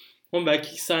 Ama belki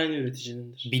ikisi aynı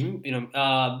üreticindendir. Bilmiyorum.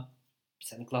 Bir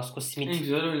saniye En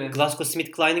güzel öyle.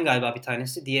 GlaxoSmithKline'in galiba bir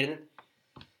tanesi. Diğerini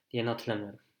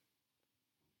hatırlamıyorum.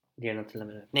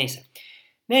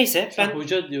 Neyse. Sen Ben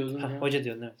hoca diyordun ya. hoca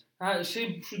diyordun evet. Ha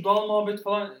şu doğal muhabbet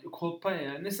falan kolpaya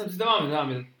yani. Neyse siz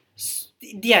devam edin.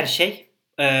 Diğer şey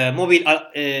mobil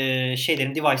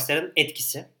şeylerin, device'ların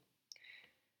etkisi.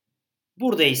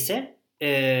 Burada ise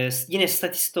yine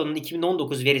Statista'nın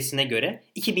 2019 verisine göre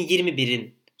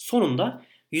 2021'in sonunda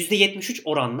 %73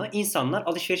 oranla insanlar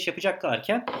alışveriş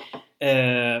yapacaklarken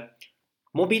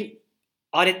mobil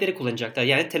aletleri kullanacaklar.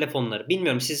 Yani telefonları.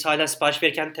 Bilmiyorum siz hala sipariş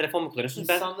verirken telefon mu kullanıyorsunuz?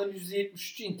 İnsanların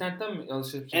 %73'ü internetten mi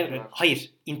alışveriş yapıyorlar? Evet, hayır.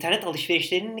 İnternet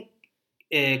alışverişlerini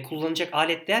kullanacak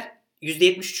aletler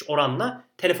 %73 oranla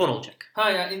telefon olacak. Ha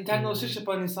ya internet alışveriş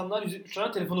yapan insanlar %73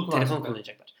 oranla telefonu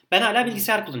kullanacaklar. Ben hala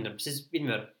bilgisayar kullanıyorum. Siz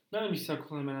bilmiyorum. Ben de bilgisayar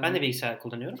kullanıyorum. Ben de bilgisayar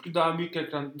kullanıyorum. Çünkü daha büyük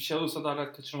ekran bir şey olursa daha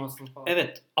rahat kaçırmazsın falan.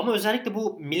 Evet ama özellikle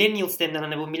bu millennials denilen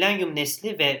hani bu milenyum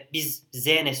nesli ve biz Z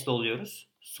nesli oluyoruz.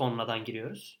 Sonradan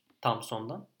giriyoruz. Tam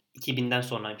sondan. 2000'den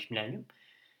sonraymış milenyum.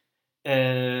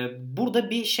 Burada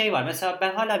bir şey var. Mesela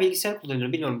ben hala bilgisayar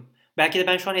kullanıyorum. Bilmiyorum. Belki de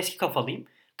ben şu an eski kafalıyım.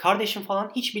 Kardeşim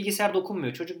falan hiç bilgisayar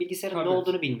dokunmuyor. Çocuk bilgisayarın ne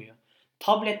olduğunu bilmiyor.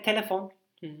 Tablet, telefon.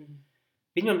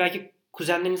 Bilmiyorum belki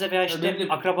kuzenlerinize veya işte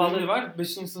akrabaları benim var. 5.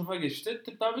 sınıfa geçti.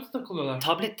 Tablete takılıyorlar.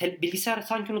 Tablet, bilgisayar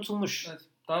sanki unutulmuş. Evet.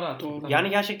 Daha rahat. Doğru. Yani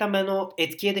gerçekten ben o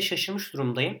etkiye de şaşırmış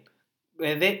durumdayım.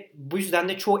 Ve bu yüzden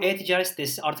de çoğu e-ticaret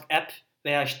sitesi artık app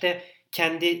veya işte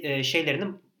kendi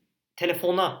şeylerini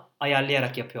telefona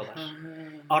ayarlayarak yapıyorlar.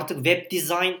 Artık web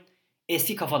design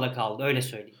eski kafada kaldı öyle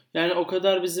söyleyeyim. Yani o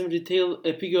kadar bizim retail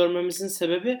app'i görmemizin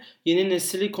sebebi yeni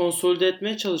nesili konsolide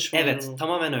etmeye çalışmaları Evet mı?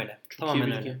 tamamen öyle. Çok tamamen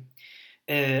iyi bilgi.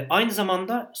 öyle. Aynı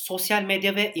zamanda sosyal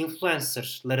medya ve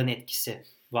influencerların etkisi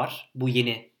var bu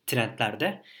yeni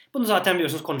trendlerde. Bunu zaten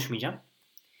biliyorsunuz konuşmayacağım.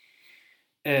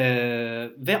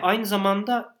 Ve aynı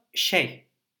zamanda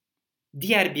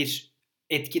diğer bir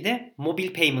etki de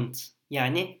mobil payment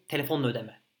yani telefonla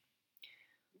ödeme.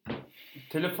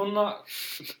 Telefonla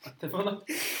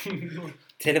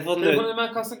Telefon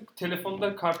hemen kalsın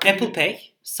telefonda kart. Apple Pay,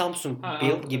 Samsung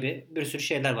Bill gibi bir sürü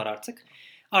şeyler var artık.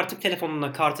 Artık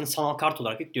telefonuna kartını sanal kart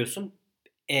olarak yüklüyorsun.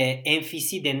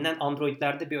 NFC denilen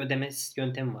Android'lerde bir ödeme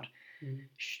yöntemi var.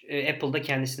 Apple'da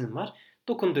kendisinin var.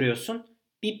 Dokunduruyorsun.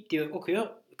 Bip diyor okuyor.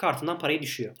 Kartından parayı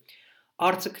düşüyor.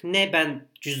 Artık ne ben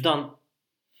cüzdan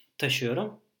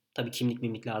taşıyorum. Tabii kimlik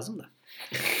mimlik lazım da.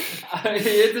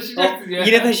 Yine taşıyacaksın ya.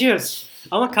 Yine taşıyoruz.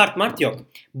 Ama kart mart yok.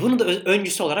 Bunun da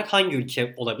öncüsü olarak hangi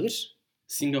ülke olabilir?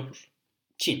 Singapur.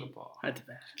 Çin. Hadi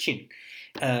be. Çin.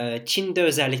 Çin'de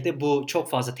özellikle bu çok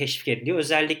fazla teşvik ediliyor.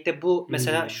 Özellikle bu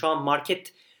mesela şu an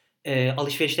market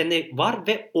alışverişlerinde var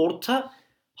ve orta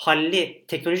halli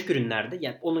teknolojik ürünlerde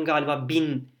yani onun galiba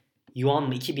 1000 yuan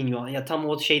mı 2000 yuan ya tam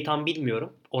o tam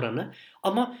bilmiyorum oranı.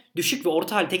 Ama düşük ve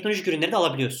orta halli teknolojik ürünleri de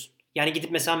alabiliyorsun. Yani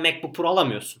gidip mesela MacBook Pro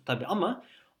alamıyorsun tabii ama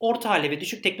orta halli ve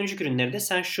düşük teknolojik ürünleri de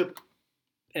sen şu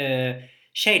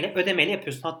ödemeyle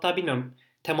yapıyorsun. Hatta bilmiyorum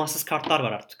temassız kartlar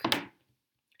var artık.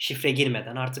 Şifre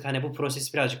girmeden artık hani bu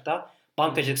prosesi birazcık daha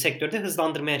bankacılık sektörde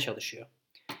hızlandırmaya çalışıyor.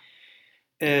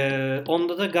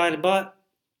 Onda da galiba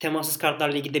temassız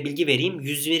kartlarla ilgili de bilgi vereyim.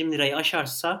 120 lirayı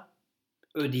aşarsa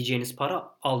ödeyeceğiniz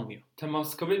para almıyor.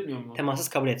 Temassız kabul etmiyor mu? Temassız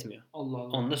kabul etmiyor. Allah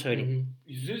Allah. Onu da söyleyeyim.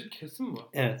 %100 kesin mi bu?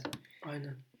 Evet.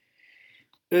 Aynen.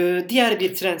 Diğer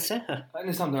bir trendse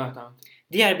Ne sandım tamam.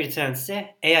 Diğer bir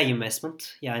trendse AI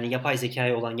investment yani yapay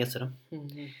zekaya olan yatırım.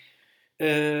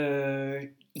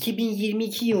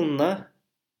 2022 yılına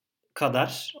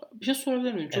kadar bir şey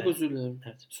sorabilir miyim? Çok Evet. özür dilerim.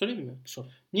 Evet. Sorayım mı? Sor.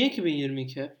 Niye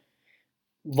 2022 hep?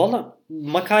 Valla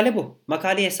makale bu.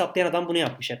 Makaleyi hesaplayan adam bunu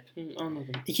yapmış hep.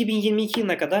 Anladım. 2022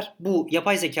 yılına kadar bu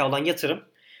yapay zeka olan yatırım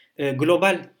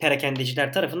global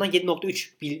perakendeciler tarafından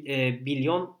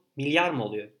 7.3 milyar mı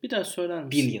oluyor? Bir daha söyler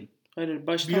misin? Billion. Hayır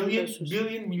baştan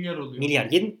Billion milyar oluyor. Milyar.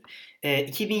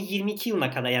 2022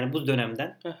 yılına kadar yani bu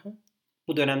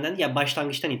dönemden ya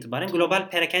başlangıçtan itibaren global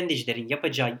perakendecilerin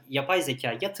yapacağı yapay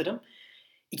zeka yatırım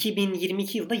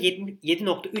 2022 yılında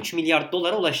 7.3 milyar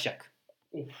dolara ulaşacak.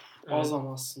 Az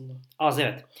ama aslında. Az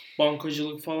evet.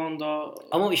 Bankacılık falan da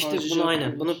ama işte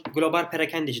bunu global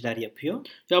perakendeciler yapıyor.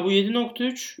 Ya bu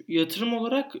 7.3 yatırım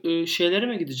olarak şeylere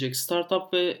mi gidecek?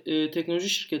 Startup ve teknoloji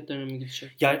şirketlerine mi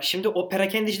gidecek? Ya şimdi o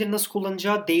perakendecileri nasıl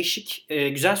kullanacağı değişik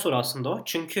güzel soru aslında o.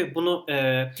 Çünkü bunu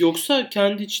yoksa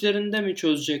kendi içlerinde mi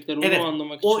çözecekler onu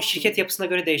anlamak için? O şirket yapısına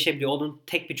göre değişebiliyor. Onun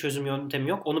tek bir çözüm yöntemi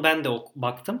yok. Onu ben de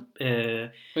baktım.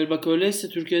 Hayır bak öyleyse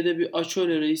Türkiye'de bir aç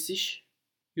öyle reis iş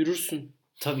yürürsün.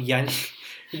 Tabii yani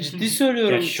Ciddi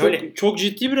söylüyorum. Ya şöyle- çok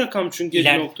ciddi bir rakam çünkü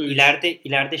 7.3.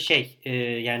 ileride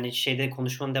yani şeyde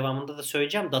konuşmanın devamında da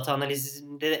söyleyeceğim. Data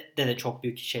analizinde de çok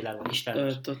büyük şeyler var, işler var.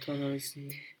 Evet, data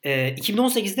analizinde.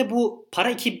 2018'de bu para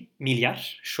 2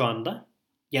 milyar şu anda.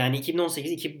 Yani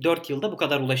 2018-2004 yılda bu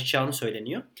kadar ulaşacağını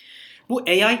söyleniyor. Bu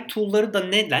AI tool'ları da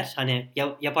neler? Hani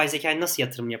yapay zekaya nasıl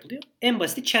yatırım yapılıyor? En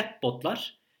basiti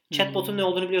chatbotlar. Chatbot'un ne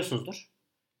olduğunu biliyorsunuzdur.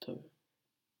 Tabii.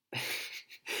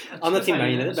 Anlatayım ben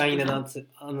yine de. Ben yine de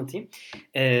anlatayım.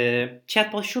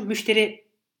 Chatbot şu müşteri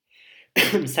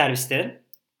servisleri.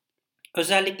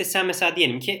 Özellikle sen mesela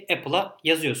diyelim ki Apple'a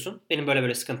yazıyorsun. Benim böyle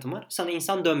böyle sıkıntım var. Sana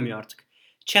insan dönmüyor artık.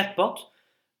 Chatbot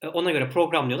ona göre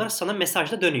programlıyorlar. Sana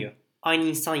mesaj da dönüyor. Aynı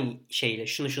insan şeyle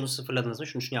şunu sıfırladınız mı?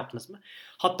 Şunu yaptınız mı?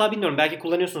 Hatta bilmiyorum belki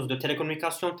kullanıyorsunuzdur.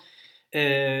 Telekomünikasyon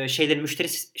müşteri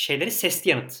şeyleri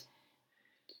sesli yanıt.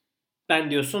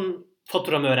 Ben diyorsun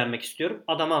faturamı öğrenmek istiyorum.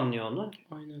 Adam anlıyor onu.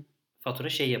 Aynen.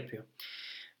 Fatura yapıyor.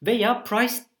 Veya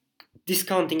price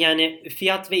discounting yani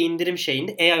fiyat ve indirim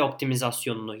şeyinde AI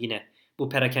optimizasyonunu yine bu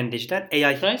perakendeciler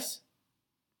AI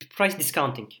price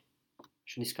discounting.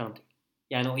 Şu discounting.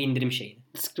 Yani o indirim şeyini.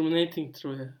 Discriminating'tir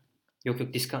o ya.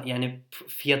 Yok discount yani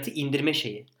fiyatı indirme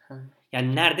şeyi. Ha.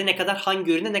 Yani nerede ne kadar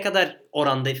hangi ürüne ne kadar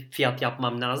oranda fiyat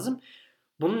yapmam lazım.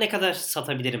 Bunu ne kadar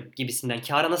satabilirim gibisinden.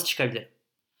 Kâra nasıl çıkabilirim?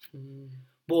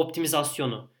 Bu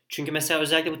optimizasyonu. Çünkü mesela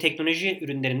özellikle bu teknoloji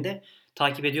ürünlerinde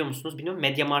takip ediyor musunuz bilmiyorum.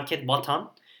 MediaMarkt,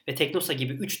 Vatan ve Teknosa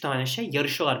gibi 3 tane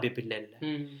yarışıyorlar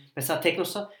birbirleriyle. Mesela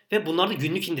Teknosa ve bunlarda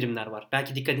günlük indirimler var.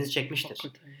 Belki dikkatinizi çekmiştir.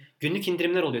 Hakikaten. Günlük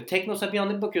indirimler oluyor. Teknosa bir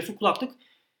anda bir bakıyorsun kulaklık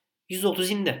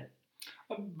 %30 indi.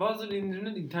 Abi bazı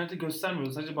indirimler internette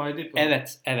göstermiyor. Sadece bayide yapıyorlar.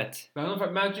 Evet.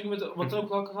 Ben çünkü mesela Vatan'a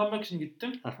kulaklık almak için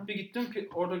gittim. Bir gittim ki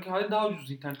oradaki hali daha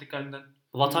ucuz internetteki halinden.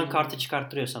 Vatan kartı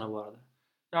çıkarttırıyor sana bu arada.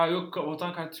 Ya yok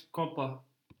Vatan kartı kompa.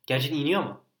 Gerçekten iniyor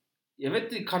mu?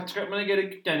 Evet kart çıkartmana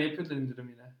gerek yok yani yapıyorlar indirim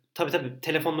yine. Tabii.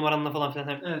 Telefon numaranla falan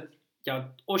filan. Evet.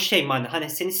 Ya o hani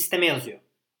senin sisteme yazıyor.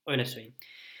 Öyle söyleyeyim.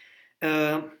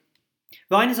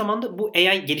 Ve aynı zamanda bu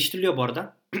AI geliştiriliyor bu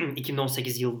arada.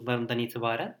 2018 yıllarından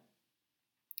itibaren.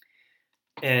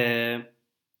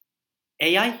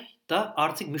 AI da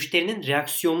artık müşterinin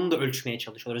reaksiyonunu da ölçmeye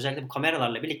çalışıyor. Özellikle bu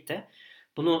kameralarla birlikte.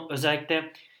 Bunu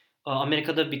özellikle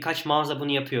Amerika'da birkaç mağaza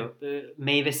bunu yapıyor.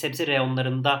 Meyve sebze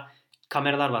reyonlarında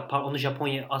kameralar var. Onu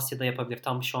Japonya, Asya'da yapabilir.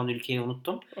 Tam şu an ülkeyi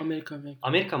unuttum.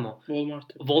 Amerika mı?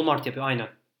 Walmart yapıyor aynen.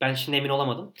 Ben şimdi emin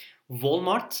olamadım.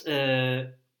 Walmart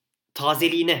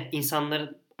tazeliğine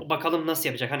insanların bakalım nasıl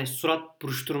yapacak. Hani surat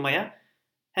buruşturmaya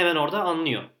hemen orada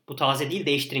anlıyor. Bu taze değil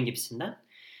değiştirin gibisinden.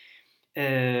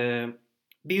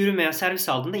 Bir ürün veya servis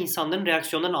aldığında insanların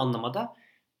reaksiyonlarını anlamada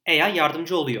AI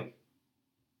yardımcı oluyor.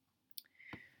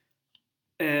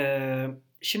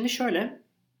 Şimdi şöyle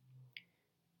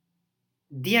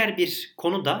diğer bir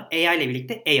konu da AI ile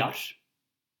birlikte AR.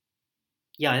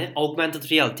 Yani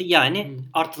augmented reality yani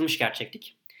artırılmış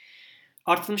gerçeklik.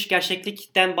 Artırılmış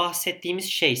gerçeklikten bahsettiğimiz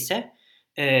şey ise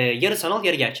yarı sanal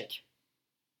yarı gerçek.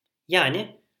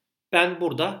 Yani ben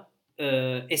burada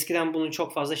eskiden bunu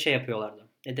çok fazla yapıyorlardı.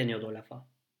 Ne deniyordu o lafa?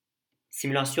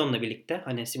 Simülasyonla birlikte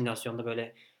hani simülasyonda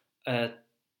böyle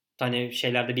hani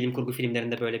şeylerde bilim kurgu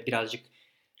filmlerinde böyle birazcık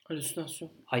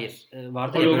halüsinasyon. Hayır.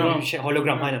 Vardı ya böyle bir şey.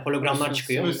 Hologram. Aynen. Hologramlar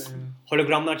çıkıyor.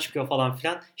 Hologramlar çıkıyor falan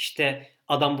filan. İşte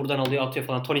adam buradan alıyor atıyor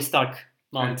falan. Tony Stark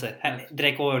mantığı. Evet.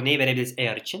 Direkt o örneği verebiliriz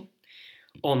AR için.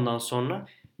 Ondan sonra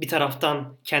bir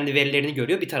taraftan kendi verilerini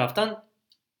görüyor. Bir taraftan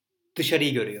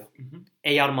dışarıyı görüyor.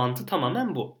 AR mantığı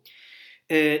tamamen bu.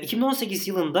 2018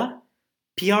 yılında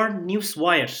PR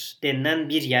Newswire denilen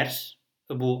bir yer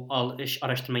bu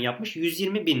araştırma yapmış.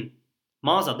 120.000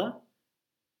 mağazada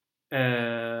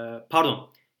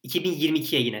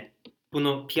 2022'ye yine.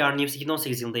 Bunu PR News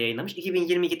 2018 yılında yayınlamış.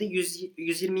 2022'de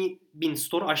 120.000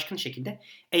 store aşkın şekilde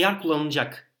AR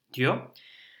kullanılacak diyor.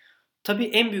 Tabii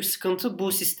en büyük sıkıntı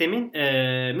bu sistemin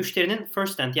müşterinin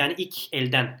first hand yani ilk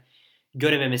elden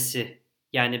görememesi.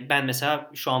 Yani ben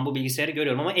mesela şu an bu bilgisayarı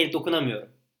görüyorum ama el dokunamıyorum.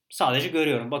 Sadece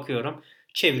görüyorum, bakıyorum,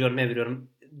 çeviriyorum,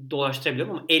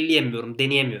 dolaştırabiliyorum ama elleyemiyorum,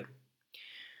 deneyemiyorum.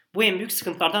 Bu en büyük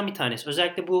sıkıntılardan bir tanesi.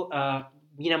 Özellikle bu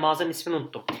yine mağazanın ismini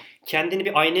unuttum. Kendini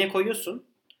bir aynaya koyuyorsun.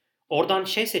 Oradan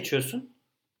seçiyorsun.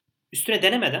 Üstüne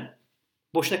denemeden,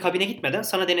 boşuna kabine gitmeden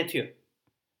sana denetiyor.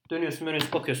 Dönüyorsun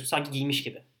bakıyorsun sanki giymiş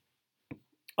gibi.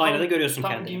 Aynada görüyorsun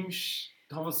kendini. Tam giymiş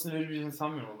havasını verebileceğini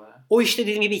sanmıyorum ama ya. O işte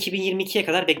dediğim gibi 2022'ye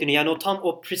kadar bekleniyor. Yani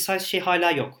o precise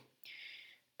hala yok.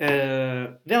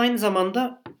 Ve aynı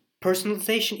zamanda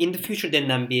personalization in the future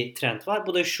denilen bir trend var.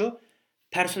 Bu da şu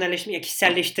personelleştirme ya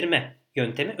kişiselleştirme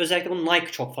yöntemi. Özellikle bunu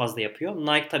Nike çok fazla yapıyor.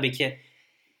 Nike tabii ki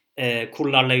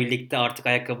kurlarla birlikte artık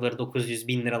ayakkabıları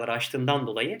 900-1000 liraları aştığından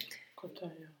dolayı Hakikaten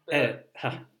ya. Evet.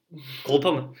 Heh.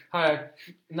 Kolpa mı? Hayır.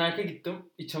 Nike'a gittim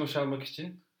iç çamaşır almak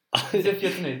için. Size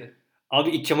fiyatı neydi? Abi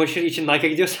iç çamaşır için Nike'a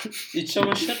gidiyorsan. İç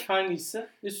çamaşır hangisi?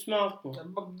 Üst mü alt mı?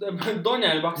 Don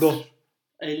yani bak. Don.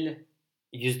 50.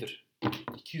 100'dür.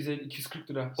 250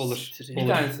 240 lira. Olur. Siktir Bir ya.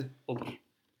 tanesi. Olur.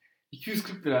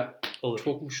 240 lira. Olur.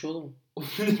 Çokmuş oğlum.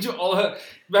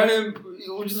 Ben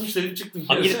ucuzmuş dedim çıktım.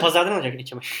 Abi gidip pazardan alacak iç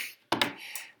çamaşır.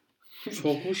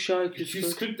 Çokmuş ya 240.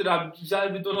 240 lira abi.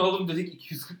 Güzel bir don alalım dedik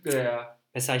 240 lira ya.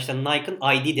 Mesela işte Nike'ın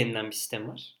ID denilen bir sistem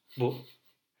var. Bu.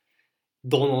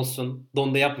 Don olsun.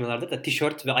 Don da yapmıyorlardır da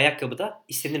tişört ve ayakkabı da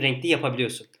istediğin renkli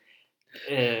yapabiliyorsun.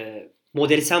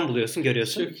 Modeli sen buluyorsun,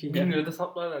 görüyorsun. Çok iyi. 1000 lirada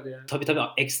saplarlar yani. Tabii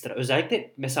ekstra.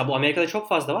 Özellikle mesela bu Amerika'da çok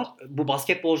fazla var. Bu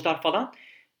basketbolcular falan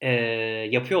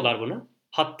yapıyorlar bunu.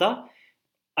 Hatta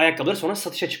ayakkabıları sonra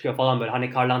satışa çıkıyor falan böyle. Hani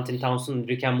Karl Anthony Towns'un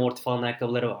Rick and Morty falan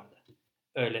ayakkabıları vardı.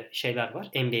 Öyle şeyler var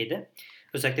NBA'de.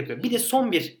 Özellikle yapıyor. Bir de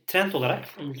son bir trend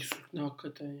olarak Ne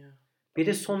hakikaten ya.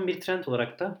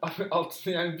 da Abi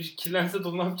altında yani bir kirlense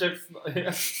don ne yapacaksın?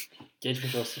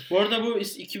 geçmiş olsun. Bu arada bu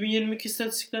 2022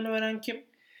 istatistiklerini veren kim?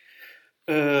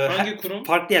 Hangi kurum?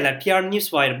 Farklı yerler. PR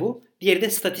Newswire bu. Diğeri de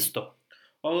Statisto.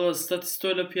 Valla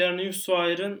Statisto ile PR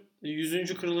Newswire'ın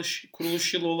 100.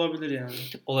 kuruluş yılı olabilir yani.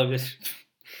 Olabilir.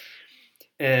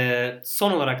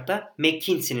 Son olarak da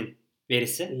McKinsey'nin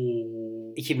verisi.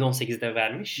 2018'de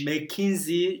vermiş.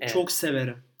 McKinsey'yi Evet. çok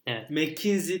severim. Evet.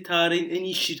 McKinsey tarihin en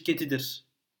iyi şirketidir.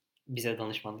 Bize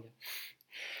danışmanlık.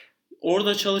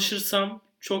 Orada çalışırsam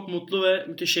çok mutlu ve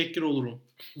müteşekkir olurum.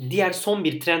 Diğer son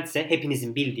bir trendse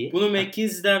hepinizin bildiği. Bunu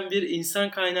McKinsey'den bir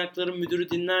insan kaynakları müdürü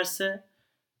dinlerse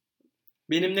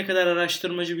benim ne kadar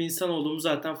araştırmacı bir insan olduğumu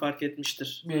zaten fark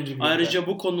etmiştir. Ayrıca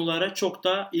bu konulara çok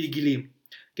da ilgiliyim.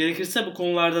 Gerekirse bu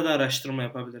konularda da araştırma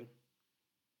yapabilirim.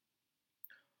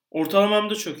 Ortalamam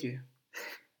da çok iyi.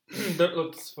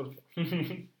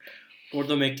 4.0.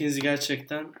 Orada McKinsey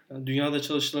gerçekten dünyada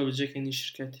çalışılabilecek en iyi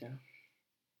şirket ya.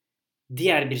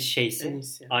 Diğer bir En şeyse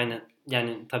iyisi. aynen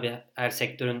yani tabii her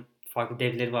sektörün farklı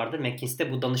devleri vardır.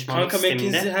 McKinsey'de bu danışmanlık Kanka sisteminde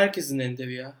McKinsey herkesin en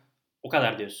devi ya. o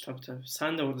kadar diyorsun. Tabii.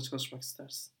 Sen de orada çalışmak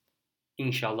istersin.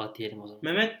 İnşallah diyelim o zaman.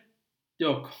 Mehmet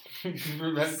yok.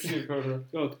 Ben şey orada.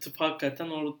 Yok tıp hakikaten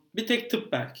orada. Bir tek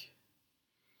tıp belki.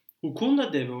 Hukukun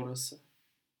da devi orası.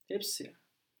 Hepsi ya.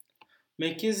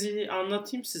 McKinsey'yi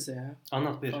anlatayım size ya.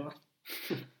 Anlat buyur. Falan.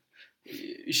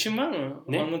 İşin var mı?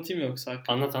 Ne? Anlatayım yoksa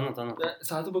hakikaten. Anlat.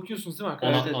 Saate bakıyorsunuz değil mi Evet,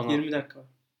 arkadaşlar? Anlat. 20 dakika var.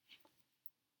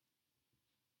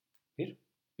 Bir?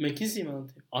 McKinsey'yi mi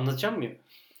anlatayım? Anlatacağım mı?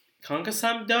 Kanka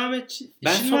sen devam et. İşin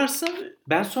Ben varsa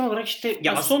Ben son olarak işte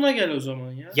sona gel o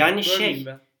zaman ya. Yani Bölmeyeyim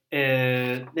ben.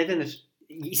 ne denir?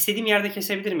 İstediğim yerde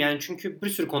kesebilirim yani çünkü bir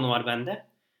sürü konu var bende.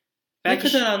 Ne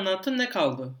kadar anlattın, ne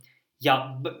kaldı?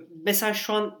 Ya mesela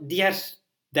şu an diğer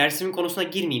dersimin konusuna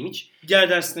girmeyeyim hiç. Diğer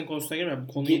dersinin konusuna girme.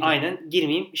 Bu konuyu Aynen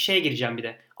girmeyeyim. Şeye gireceğim bir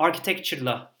de.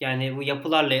 Architecture'la yani bu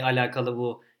yapılarla alakalı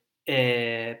bu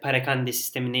perakende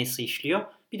sistemi nasıl işliyor.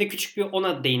 Bir de küçük bir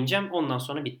ona değineceğim. Ondan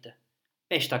sonra bitti.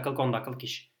 5 dakikalık 10 dakikalık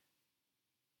iş.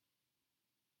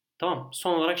 Tamam.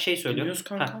 Son olarak şey söylüyorum. Dinliyoruz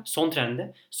kanka.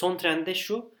 Son trende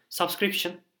şu.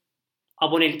 Subscription.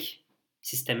 Abonelik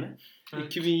sistemi.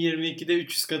 2022'de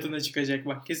 300 katına çıkacak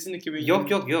bak. Kesin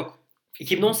 2022. Yok.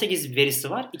 2018 verisi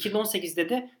var. 2018'de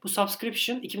de bu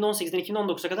subscription 2018'den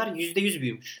 2019'a kadar %100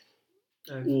 büyümüş.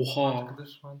 Evet. Oha.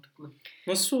 Mantıklı.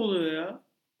 Nasıl oluyor ya?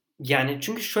 Yani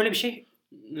çünkü şöyle bir şey.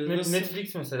 Nasıl?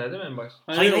 Netflix mesela değil mi en baş?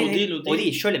 Hayır, o değil. O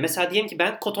değil. Şöyle mesela diyelim ki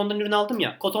ben Koton'dan ürün aldım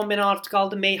ya. Koton beni artık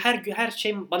aldı. Her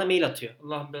şey bana mail atıyor.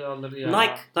 Allah belaları ya.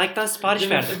 Nike'dan sipariş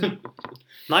verdim.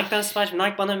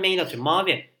 Nike bana mail atıyor.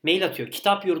 Mavi mail atıyor.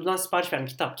 Kitap Yurdu'dan sipariş verdim.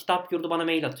 Kitap Yurdu bana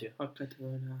mail atıyor.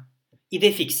 Hakikaten öyle ha.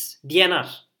 Idefix, DNR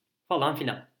falan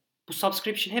filan. Bu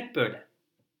subscription hep böyle.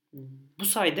 Bu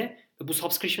sayede bu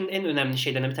subscription'ın en önemli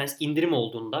şeylerinden bir tanesi indirim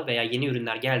olduğunda veya yeni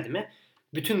ürünler geldi mi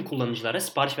bütün kullanıcılara,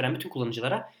 sipariş veren bütün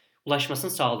kullanıcılara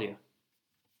ulaşmasını sağlıyor.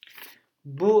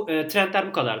 Bu trendler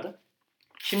bu kadardı.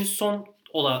 Şimdi son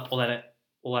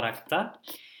olarak da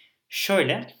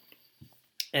şöyle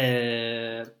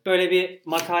böyle bir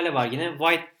makale var yine.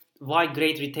 Why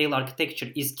Great Retail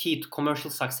Architecture is Key to Commercial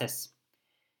Success.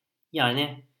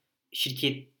 Yani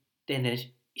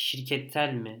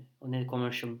şirketsel mi? O ne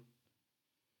commercial?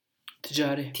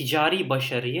 Ticari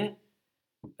başarıyı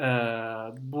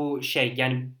bu şey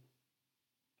yani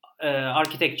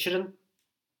architecture'ın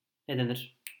ne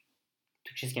denir?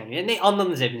 Türkçesi gelmiyor. Ne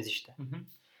anladınız hepiniz işte. Hı.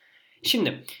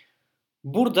 Şimdi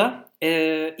burada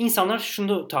insanlar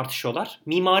şunu tartışıyorlar.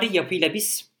 Mimari yapıyla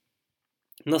biz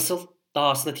nasıl daha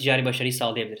aslında ticari başarıyı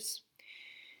sağlayabiliriz?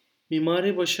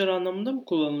 Mimari başarı anlamında mı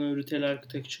kullanılıyor retail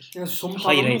architecture? Yani somut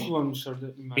Hayır, anlamda mı hayır.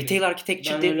 kullanmışlardı? Retail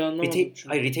architecture Ben de, öyle anlamadım çünkü.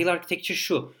 hayır, retail architecture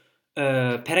şu.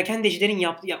 Perakendecilerin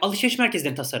yaptığı alışveriş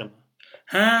merkezlerinin tasarımı.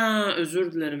 Ha,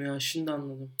 özür dilerim ya, şimdi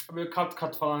anladım. Böyle kat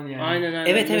kat falan yani. Aynen.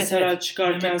 Evet, Mesela evet.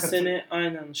 çıkarken Yemek katı. seni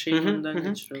aynen şeyin Hı hı, önünden hı hı.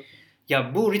 geçiriyor.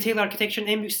 Ya bu retail architecture'ın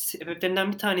en büyük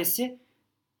sebeplerinden bir tanesi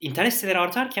internet siteleri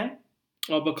artarken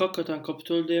Aa bak, hakikaten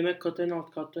Kapitol'de yemek katı en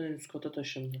alt kattan en üst kata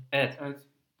taşındı. evet. Evet.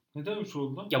 Neden öyle şey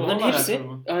oldu? Ya bunların Onunla hepsi-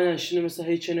 alakalı mı? Aynen, şimdi mesela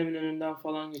H&M'in önünden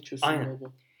falan geçiyorsun. Aynen.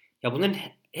 Baba. Ya bunların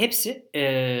hepsi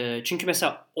çünkü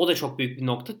mesela o da çok büyük bir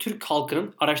nokta. Türk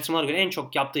halkının araştırmalara göre en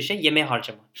çok yaptığı şey yemeğe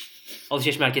harcama.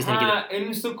 Alışveriş merkezine gidip. Ha, en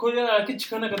üstte koyarak ki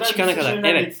çıkana kadar. Çıkana bir sürü kadar. önünden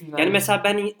Evet. geçsinler. Yani mesela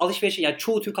ben alışveriş, yani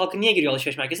çoğu Türk halkı niye giriyor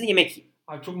alışveriş merkezine? Yemek yiyeyim.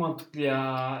 Ay çok mantıklı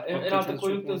ya. En Hakikaten altta çok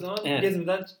koydukları zaman Evet.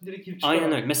 gezmeden direkt girip çıkar.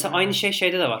 Aynen öyle. Mesela aynı şey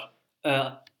şeyde de var.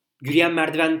 Yürüyen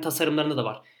merdiven tasarımlarında da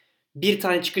var. Bir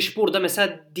tane çıkış burada,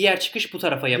 mesela diğer çıkış bu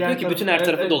tarafa yapıyor Diğer ki taraf- bütün her evet,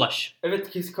 tarafı evet. dolaş. Evet,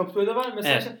 kesin Kapitol'de var.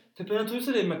 Mesela Evet. işte tepeden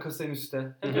oturursa da yemek kasa en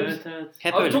üstte. Evet.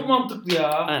 Hep Abi öyle. çok mantıklı ya.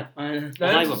 Aynen. Aynen.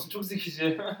 Lanet Olay bu. olsun, çok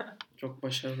zekice. Çok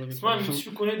başarılı bir İsmail konu. müthiş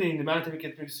bir konuya değindi. Ben tebrik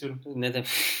etmek istiyorum. Ne demek?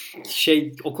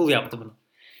 Okul yaptı bunu.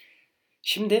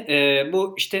 Şimdi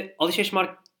bu işte alışveriş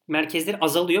merkezleri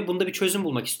azalıyor. Bunda bir çözüm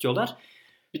bulmak istiyorlar.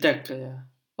 Bir dakika ya.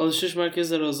 Alışveriş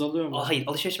merkezleri azalıyor mu? Hayır,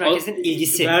 alışveriş merkezinin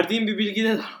ilgisi. Verdiğim bir bilgi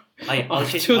de Hayır,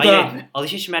 artıyor da abi.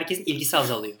 alışveriş merkezinin ilgisi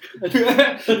azalıyor.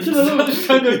 İnsan 3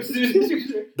 tane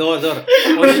öpsün. Doğru.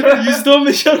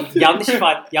 %15 artıyor.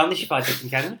 yanlış ifade ettim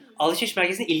kendimi. Alışveriş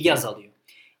merkezinin ilgi azalıyor.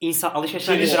 Alışveriş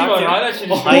merkezleri Çelişki var. artıyor. Hala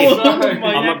çelişki Hayır. var. Ama bir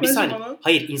Manyaklaşma saniye. lan.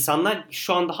 Hayır, insanlar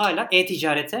şu anda hala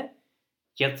e-ticarete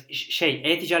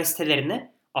e-ticaret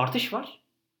sitelerine artış var.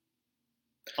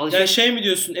 Yani şey mi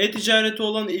diyorsun? E-ticarete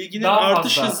olan ilginin Daha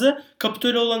artış fazla. hızı,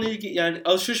 Kapitol'e olan ilgi, yani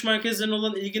alışveriş merkezlerine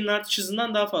olan ilginin artış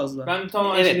hızından daha fazla. Ben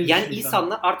tamam Evet, yani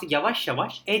insanlar artık yavaş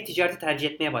yavaş e-ticareti tercih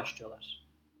etmeye başlıyorlar.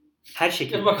 Her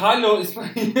şekilde. Ya bak hala o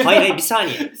İsmail. Hayır, bir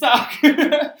saniye. Sen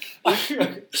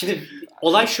Şimdi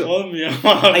olay şu. Olmuyor.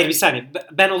 Hayır, bir saniye.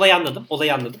 Ben olayı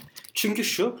anladım. Çünkü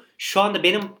şu anda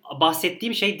benim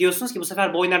bahsettiğim şey, diyorsunuz ki bu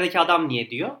sefer Boyner'deki adam niye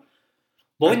diyor.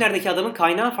 Boyner'deki adamın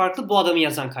kaynağı farklı, bu adamı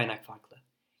yazan kaynak farklı.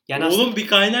 Yani Oğlum bir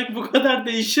kaynak bu kadar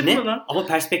değişir mi lan? Ama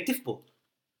perspektif bu.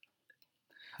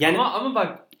 Yani ama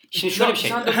bak. şimdi şöyle bir şey.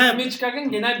 Sen dokümanı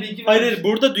çıkarken genel bilgi Hayır,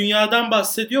 burada dünyadan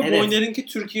bahsediyor. Evet. Boyner'inki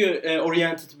Türkiye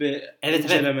oriented bir Evet.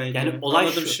 incelemeydi. Yani olay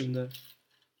Anladım şu. şimdi.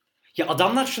 Ya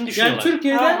adamlar şunu Yani düşünüyorlar.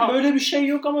 Türkiye'de böyle bir şey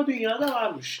yok ama dünyada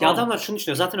varmış. Ya adamlar şunu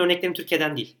düşünüyor. Zaten örneklerim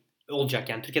Türkiye'den değil. Olacak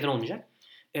yani. Türkiye'den olmayacak.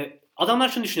 Adamlar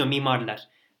şunu düşünüyor, mimarlar.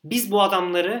 Biz bu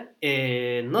adamları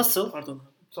nasıl,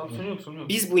 Pardon. Sorun yok.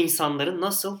 biz bu insanları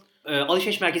nasıl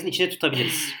alışveriş merkezinin içine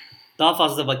tutabiliriz? Daha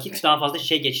fazla vakit, daha fazla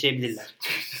şey geçirebilirler.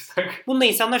 Bunda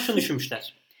insanlar şunu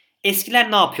düşünmüşler.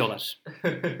 Eskiler ne yapıyorlar?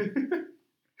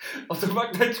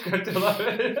 Otoparktan çıkartıyorlar.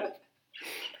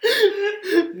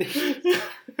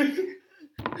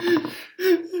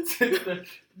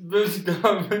 Bölsük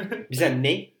devam. Bize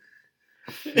ne?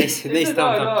 Neyse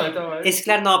tamam. Tamam.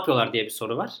 Eskiler ne yapıyorlar diye bir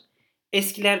soru var.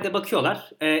 Eskilerde bakıyorlar.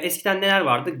 Eskiden neler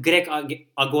vardı? Grek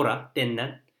Agora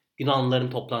denilen Yunanlıların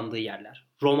toplandığı yerler.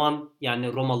 Roman,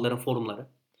 yani Romalıların forumları.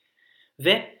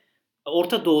 Ve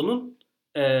Orta Doğu'nun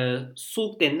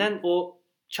sulk denilen o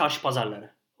çarşı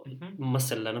pazarları.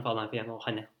 Mısırlarını falan filan, o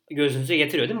hani gözünüze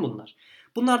getiriyor değil mi bunlar?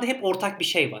 Bunlarda hep ortak bir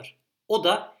şey var. O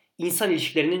da insan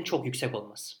ilişkilerinin çok yüksek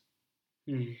olması.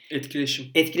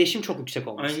 Etkileşim. Etkileşim çok yüksek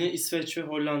olması. Aynı İsveç ve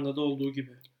Hollanda'da olduğu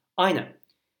gibi. Aynen.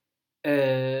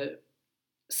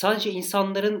 Sadece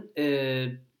insanların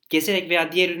gezerek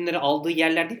veya diğer ürünleri aldığı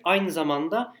yerler değil, aynı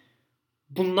zamanda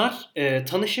bunlar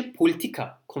tanışıp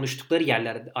politika konuştukları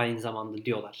yerler aynı zamanda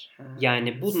diyorlar.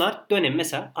 Yani bunlar dönem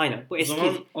mesela aynen bu eski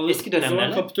O dönemlerde.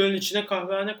 zaman Kapitol'ün içine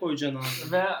kahvehane koyacaksın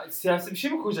abi. Veya siyasi bir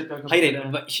şey mi koyacaklar? Hayır,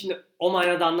 şimdi o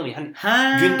manada anlamayın. Hani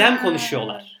Ha. gündem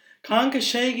konuşuyorlar. Kanka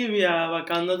şey gibi ya,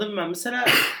 bak anladım ben. Mesela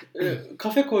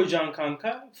kafe koyacaksın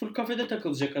kanka. Full kafede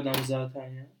takılacak adam zaten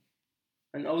ya.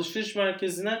 Hani alışveriş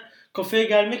merkezine kafeye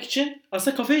gelmek için,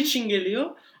 aslında kafe için geliyor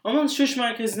ama alışveriş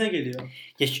merkezine geliyor.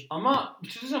 Ama bir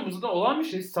şey söyleyeceğim, burada da olan bir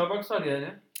şey. Starbucks var yani.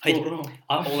 Hayır. Doğru.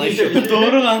 Olay şu.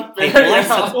 Doğru lan. Hayır, olay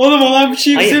Oğlum olan bir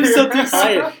şeyi bize mi satıyorsun?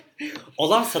 Hayır.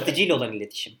 Olan satıcıyla olan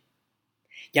iletişim.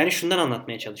 Yani şundan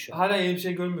anlatmaya çalışıyorum. Hala yeni bir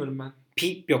şey görmüyorum ben.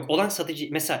 Yok, olan satıcı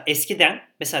mesela eskiden,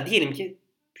 mesela diyelim ki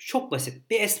çok basit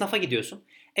bir esnafa gidiyorsun.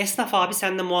 Esnaf abi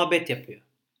seninle muhabbet yapıyor.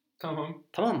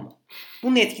 Tamam mı?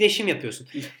 Bununla etkileşim yapıyorsun.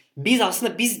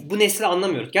 Biz bu nesli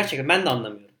anlamıyoruz. Gerçekten ben de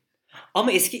anlamıyorum.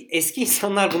 Ama eski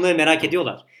insanlar bunları merak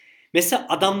ediyorlar. Mesela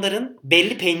adamların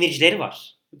belli peynircileri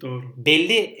var. Doğru.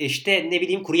 Belli işte ne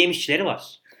bileyim kuru yemişçileri var.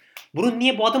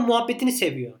 Bu adam muhabbetini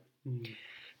seviyor.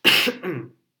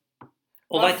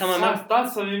 Olay tamamen daha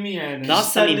samimi yani. Daha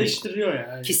samimi. Kişiselleştiriyor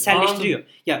yani. kişiselleştiriyor.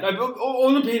 Ya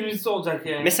Onun peynirlisi olacak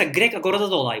yani. mesela Greg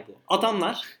Agora'da da olay bu.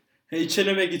 Adamlar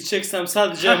H&M'e gideceksem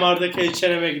sadece MR'daki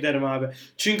H&M'e giderim abi.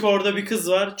 Çünkü orada bir kız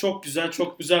var. Çok güzel,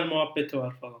 çok güzel muhabbeti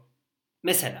var falan.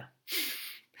 mesela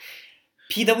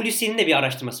PwC'nin de bir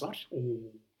araştırması var.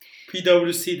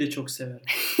 PwC'yi de çok severim.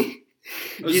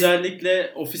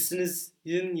 Özellikle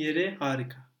ofisinizin yeri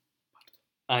harika.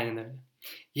 Aynen öyle.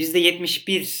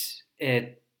 %71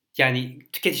 yani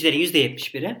tüketicilerin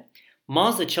 %71'i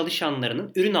mağaza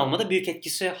çalışanlarının ürün almada büyük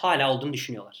etkisi hala olduğunu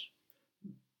düşünüyorlar.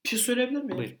 Bir şey söyleyebilir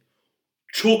miyim? Buyur.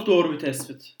 Çok doğru bir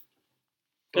tespit.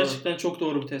 Gerçekten çok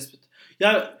doğru bir tespit.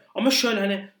 Ya ama şöyle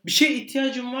hani bir şeye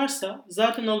ihtiyacın varsa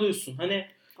zaten alıyorsun. Hani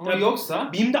Ama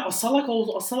yoksa BİM'de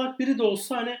asalak biri de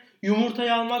olsa hani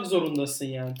yumurtayı almak zorundasın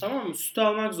yani. Tamam mı? Sütü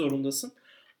almak zorundasın.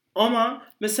 Ama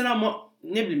mesela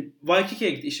ne bileyim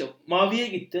Waikiki'ye gittin işte Mavi'ye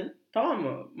gittin. Tamam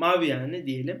mı? Mavi yani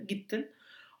diyelim. Gittin.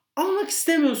 Almak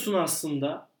istemiyorsun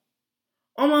aslında.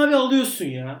 Ama abi alıyorsun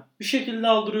ya. Bir şekilde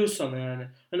aldırıyor sana yani.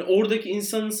 Hani oradaki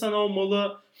insanın sana o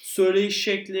malı söyleyiş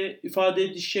şekli, ifade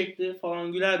ediş şekli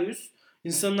falan güler yüz.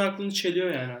 İnsanın aklını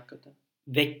çeliyor yani hakikaten.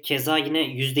 Ve keza yine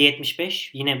 %75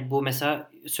 yine bu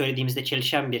mesela söylediğimizde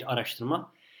çelişen bir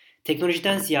araştırma.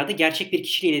 Teknolojiden ziyade gerçek bir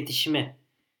kişiyle iletişime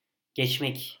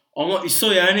geçmek. Ama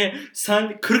ISO yani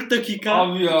sen 40 dakika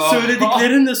Abi ya.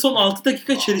 söylediklerinle son 6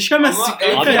 dakika çelişemezsin. Ama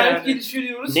Abi internet gelişiyor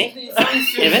diyoruz. Ne? Şimdi insan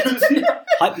istiyor. Evet.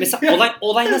 Mesela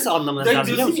olay nasıl anlamanız Sen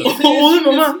lazım biliyor diyorsun musun? ki- Oğlum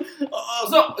ama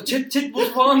Chat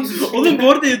bot falan diyorsun. oğlum bu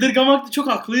arada yadırgamakta çok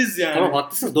haklıyız yani. Tamam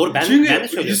haklısınız doğru ben Çünkü de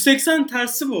söylüyorum. 180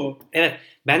 tersi bu. Evet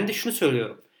ben de şunu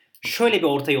söylüyorum. Şöyle bir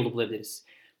orta yolu bulabiliriz.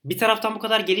 Bir taraftan bu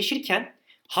kadar gelişirken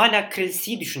hala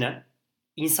kredisiyi düşünen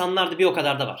insanlar da bir o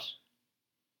kadar da var.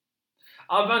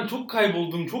 Abi ben çok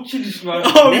kayboldum. Çok çelişki var.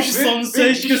 Abi Ne? şu sonu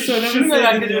keşke Şunu merak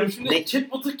söylemeseydin. ediyorum. Şimdi Ne?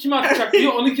 chatbot'u kim atacak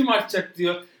diyor, onu kim atacak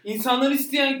diyor. İnsanlar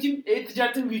isteyen kim?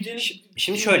 E-ticaretin büyüyeceğini Şimdi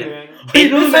kim şöyle. diyor yani.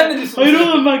 Hayır oğlum, Sen ne diyorsun? hayır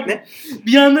oğlum bak. Ne?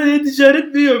 Bir yandan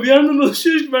e-ticaret büyüyor, bir yandan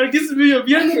alışveriş merkezi büyüyor,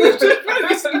 bir yandan alışveriş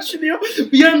merkezi küçülüyor,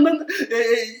 bir yandan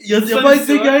İnsan yapay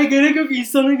istiyor. zekaya gerek yok,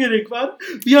 insana gerek var.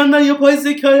 Bir yandan yapay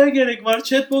zekaya gerek var,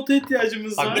 chatbot'a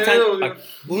ihtiyacımız Bak, var. bir Neler tane, oluyor? bak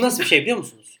bu nasıl bir şey biliyor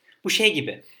musunuz? Bu şey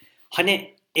gibi.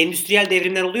 Hani endüstriyel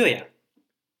devrimler oluyor ya.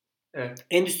 Evet.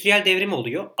 Endüstriyel devrim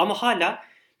oluyor ama hala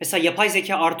mesela yapay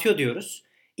zeka artıyor diyoruz.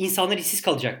 İnsanlar işsiz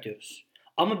kalacak diyoruz.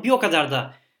 Ama bir o kadar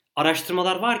da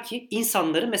araştırmalar var ki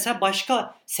insanları mesela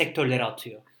başka sektörlere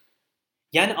atıyor.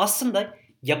 Yani aslında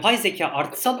yapay zeka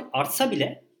artsa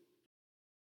bile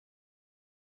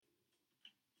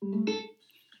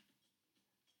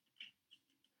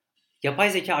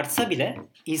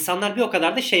insanlar bir o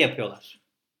kadar da şey yapıyorlar.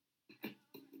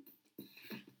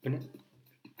 Bu ne?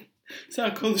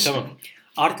 Sen konuş. Tamam.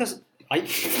 Ay.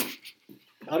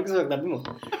 Arka sokaklar değil mi o?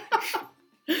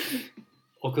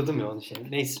 Okudum ya onu şey.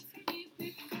 Neyse.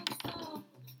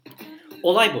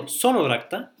 Olay bu. Son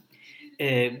olarak da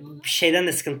şeyden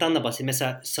de sıkıntıdan da bahsedeyim.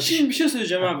 Mesela satış... Şimdi bir şey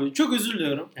söyleyeceğim abi. Çok özür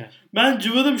diliyorum. Evet. Ben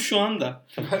cıvadım şu anda.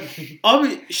 Abi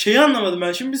şeyi anlamadım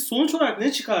ben. Şimdi biz sonuç olarak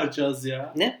ne çıkaracağız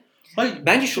ya? Ne? Hayır.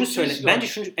 Bence şunu Çok söyle. çelişki var. Bence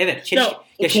şunu... Evet. Çelişki. Ya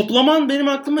o toplaman benim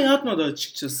aklıma yatmadı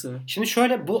açıkçası. Şimdi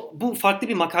şöyle bu farklı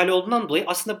bir makale olduğundan dolayı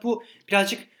aslında bu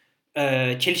birazcık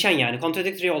çelişen yani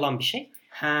contradictory olan bir şey.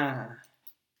 Ha.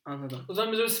 Anladım. O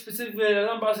zaman biz öyle spesifik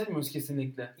verilerden bahsetmiyoruz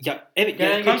kesinlikle. Ya evet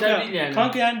Genel yani, geçer değil yani.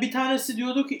 Kanka yani bir tanesi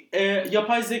diyordu ki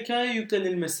yapay zekaya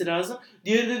yüklenilmesi lazım.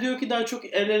 Diğeri de diyor ki daha çok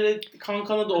el ele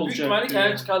kankana da Büyük olacak. ihtimalle diyor.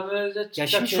 kendi çıkartacak. Ya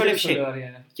şimdi şöyle bir şey.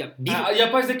 Yani. ya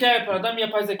Yapay zeka yapar adam,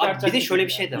 yapay zeka Abi yapacak. bir de şöyle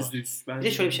bir şey de var. %100 Bir bence.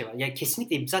 de şöyle bir şey var. Ya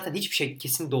kesinlikle zaten hiçbir şey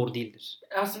kesin doğru değildir.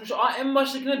 Aslında şu en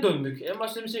baştakine döndük. En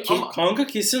başta bir şey ama Kanka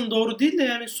kesin doğru değil de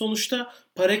yani sonuçta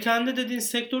parakende dediğin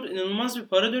sektör inanılmaz bir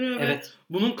para dönüyor ve Evet.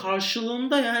 bunun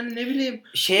karşılığında yani ne bileyim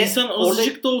Şey, insan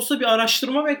azıcık da olsa bir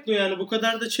araştırma bekliyor yani bu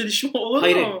kadar da çelişme olur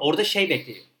Hayır, mu? orada şey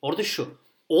bekliyor. Orada şu.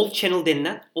 All channel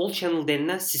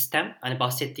denilen sistem, hani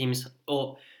bahsettiğimiz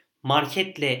o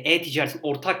marketle e-ticaretin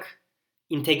ortak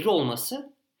entegre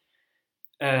olması,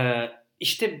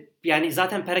 işte yani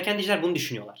zaten perakendeciler bunu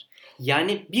düşünüyorlar.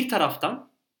 Yani bir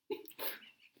taraftan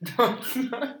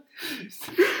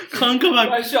Kanka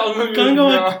bak ben şu anlamıyorum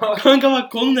Kanka ya. Kanka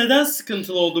bak konu neden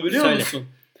sıkıntılı oldu biliyor Söyle. musun?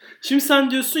 Şimdi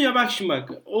sen diyorsun ya bak şimdi bak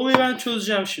olayı ben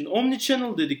çözeceğim şimdi.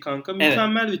 Omnichannel dedik kanka. Evet.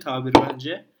 Mükemmel bir tabir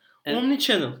bence. Evet.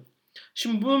 Omnichannel.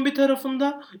 Şimdi bunun bir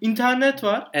tarafında internet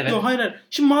var. Evet. Yok hayır.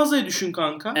 Şimdi mağazayı düşün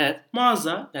kanka. evet,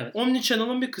 Mağaza. Evet.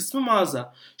 Omnichannel'ın bir kısmı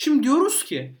mağaza. Şimdi diyoruz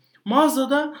ki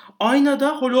mağazada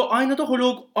aynada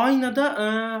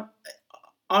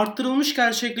arttırılmış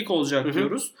gerçeklik olacak Hı-hı.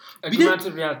 diyoruz. Bir de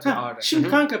Augmented reality Ha, ağrı. şimdi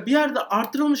Hı-hı. kanka bir yerde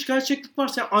arttırılmış gerçeklik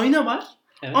varsa yani ayna var.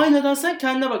 Evet. Aynadan sen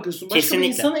kendine bakıyorsun. Başka Kesinlikle.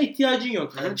 bir insana ihtiyacın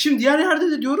yok. Evet. Şimdi diğer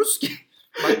yerde de diyoruz ki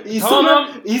Bak,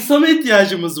 insana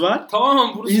ihtiyacımız var.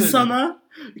 Tamamen bunu söyledim.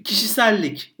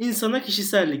 İnsana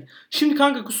kişisellik. Şimdi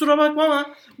kanka kusura bakma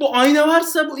ama bu ayna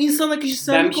varsa bu insana Ben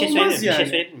kişisellik bir şey olmaz söyleyeyim. yani. Bir şey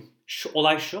söyleyeyim mi? Şu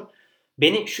olay şu.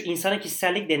 Beni şu insana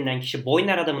kişisellik denilen kişi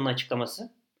Boyner adamının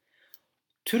açıklaması.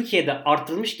 Türkiye'de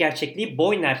artırılmış gerçekliği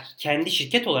Boyner kendi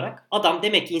şirket olarak adam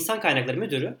demek ki insan kaynakları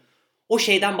müdürü o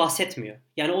şeyden bahsetmiyor.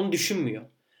 Yani onu düşünmüyor.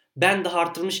 Ben daha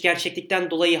artırılmış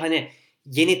gerçeklikten dolayı hani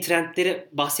yeni trendleri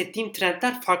bahsettiğim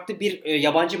trendler farklı bir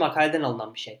yabancı makaleden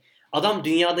alınan bir şey. Adam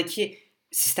dünyadaki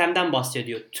sistemden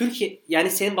bahsediyor. Türkiye yani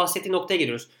senin bahsettiğin noktaya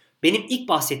geliyoruz. Benim ilk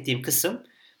bahsettiğim kısım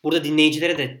burada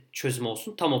dinleyicilere de çözüm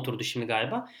olsun. Tam oturdu şimdi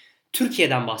galiba.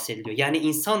 Türkiye'den bahsediliyor. Yani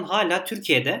insan hala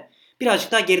Türkiye'de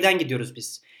birazcık daha geriden gidiyoruz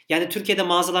biz. Yani Türkiye'de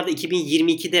mağazalarda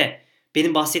 2022'de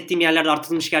benim bahsettiğim yerlerde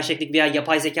artırılmış gerçeklik veya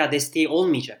yapay zeka desteği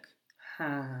olmayacak.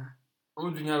 Ha.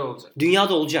 Ama dünyada olacak.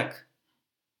 Dünyada olacak.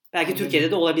 Belki Anladım.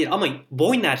 Türkiye'de de olabilir ama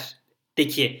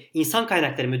Boyner'deki insan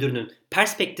kaynakları müdürünün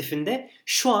perspektifinde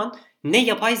şu an ne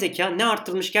yapay zeka ne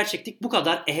artırılmış gerçeklik bu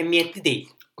kadar ehemmiyetli değil.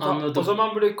 Anladım. O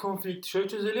zaman böyle konflikti şöyle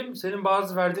çözelim. Senin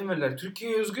bazı verdiğin veriler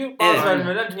Türkiye'ye özgü, bazı Evet. verdiğin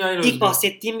veriler dünyaya özgü. İlk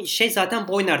bahsettiğim şey zaten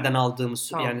Boyner'den aldığımız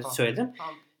Tamam. söyledim.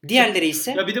 Tamam. Diğerleri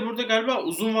ise Ya bir de burada galiba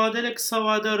uzun vadeyle kısa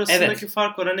vade arasındaki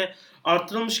fark var. Hani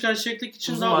artırılmış gerçeklik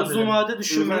için Uzun daha vadeli. uzun vade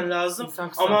düşünmen Hı-hı. lazım. İnsan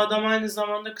kısa. Ama adam aynı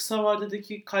zamanda kısa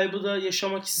vadedeki kaybı da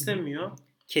yaşamak istemiyor.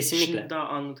 kesinlikle. Şimdi daha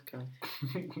anladık yani.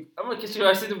 Ama keşke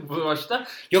verseydim bu başta.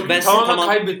 Yok ben sizin tamamen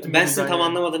kaybettim. ben sizin tam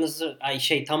anlamadığınızı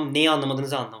tam neyi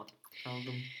anlamadığınızı anlamadım.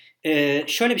 Aldım.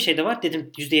 Şöyle bir şey de var.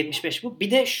 Dedim %75 bu.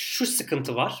 Bir de şu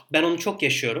sıkıntı var. Ben onu çok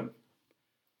yaşıyorum.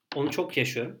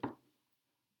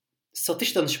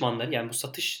 Satış danışmanları yani bu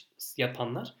satış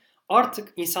yapanlar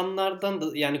artık insanlardan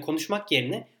da yani konuşmak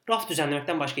yerine raf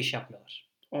düzenlemekten başka iş yapmıyorlar.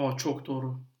 Aa çok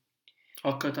doğru.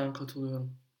 Hakikaten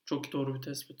katılıyorum. Çok doğru bir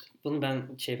tespit. Bunu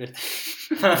ben çevirdim.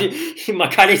 Bir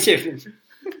makale çevirdim.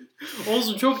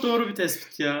 Olsun çok doğru bir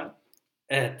tespit ya.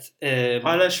 Evet.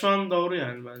 Paylaşman doğru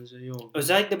yani bence. İyi oldu.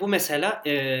 Özellikle bu mesela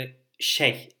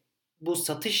bu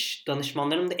satış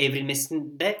danışmanlarının da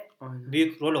evrilmesinde Aynen.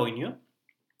 büyük rol oynuyor.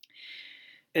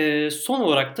 Son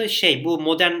olarak da bu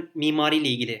modern mimariyle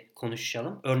ilgili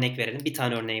konuşalım. Örnek verelim. Bir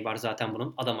tane örneği var zaten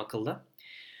bunun adam akıllı.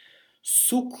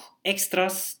 Souk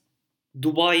Extras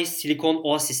Dubai Silikon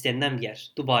Oasis denilen bir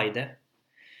yer. Dubai'de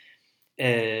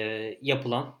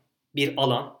yapılan bir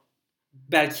alan.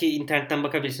 Belki internetten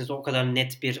bakabilirsiniz. O kadar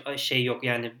net bir şey yok.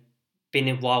 Yani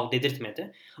beni wow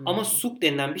dedirtmedi. Ama Souk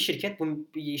denilen bir şirket, bu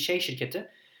bir şirketi,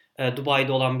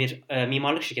 Dubai'de olan bir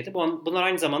mimarlık şirketi. Bunlar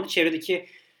aynı zamanda çevredeki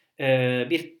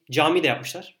bir cami de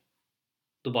yapmışlar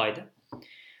Dubai'de.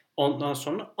 Ondan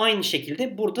sonra aynı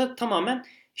şekilde burada tamamen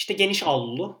geniş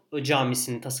avlulu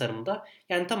camisinin tasarımında.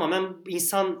 Yani tamamen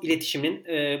insan iletişiminin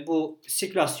bu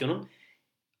sirkülasyonun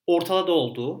ortada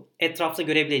olduğu, etrafta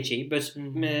görebileceği.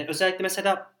 Özellikle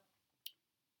mesela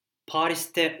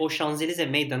Paris'te o Şanzelize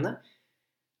meydanı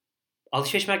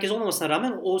alışveriş merkezi olmamasına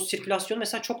rağmen o sirkülasyonu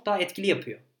mesela çok daha etkili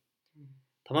yapıyor.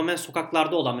 Tamamen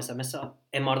sokaklarda olan mesela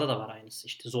MR'da da var aynısı.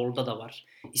 Zorlu'da da var.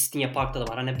 İstinye Park'ta da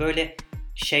var. Hani böyle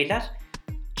şeyler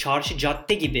çarşı,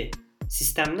 cadde gibi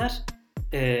sistemler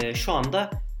şu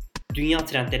anda dünya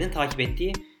trendlerinin takip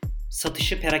ettiği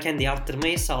satışı, perakendeyi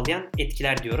arttırmayı sağlayan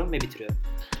etkiler diyorum ve bitiriyorum.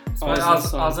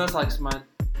 Ağzına sağlık İsmail.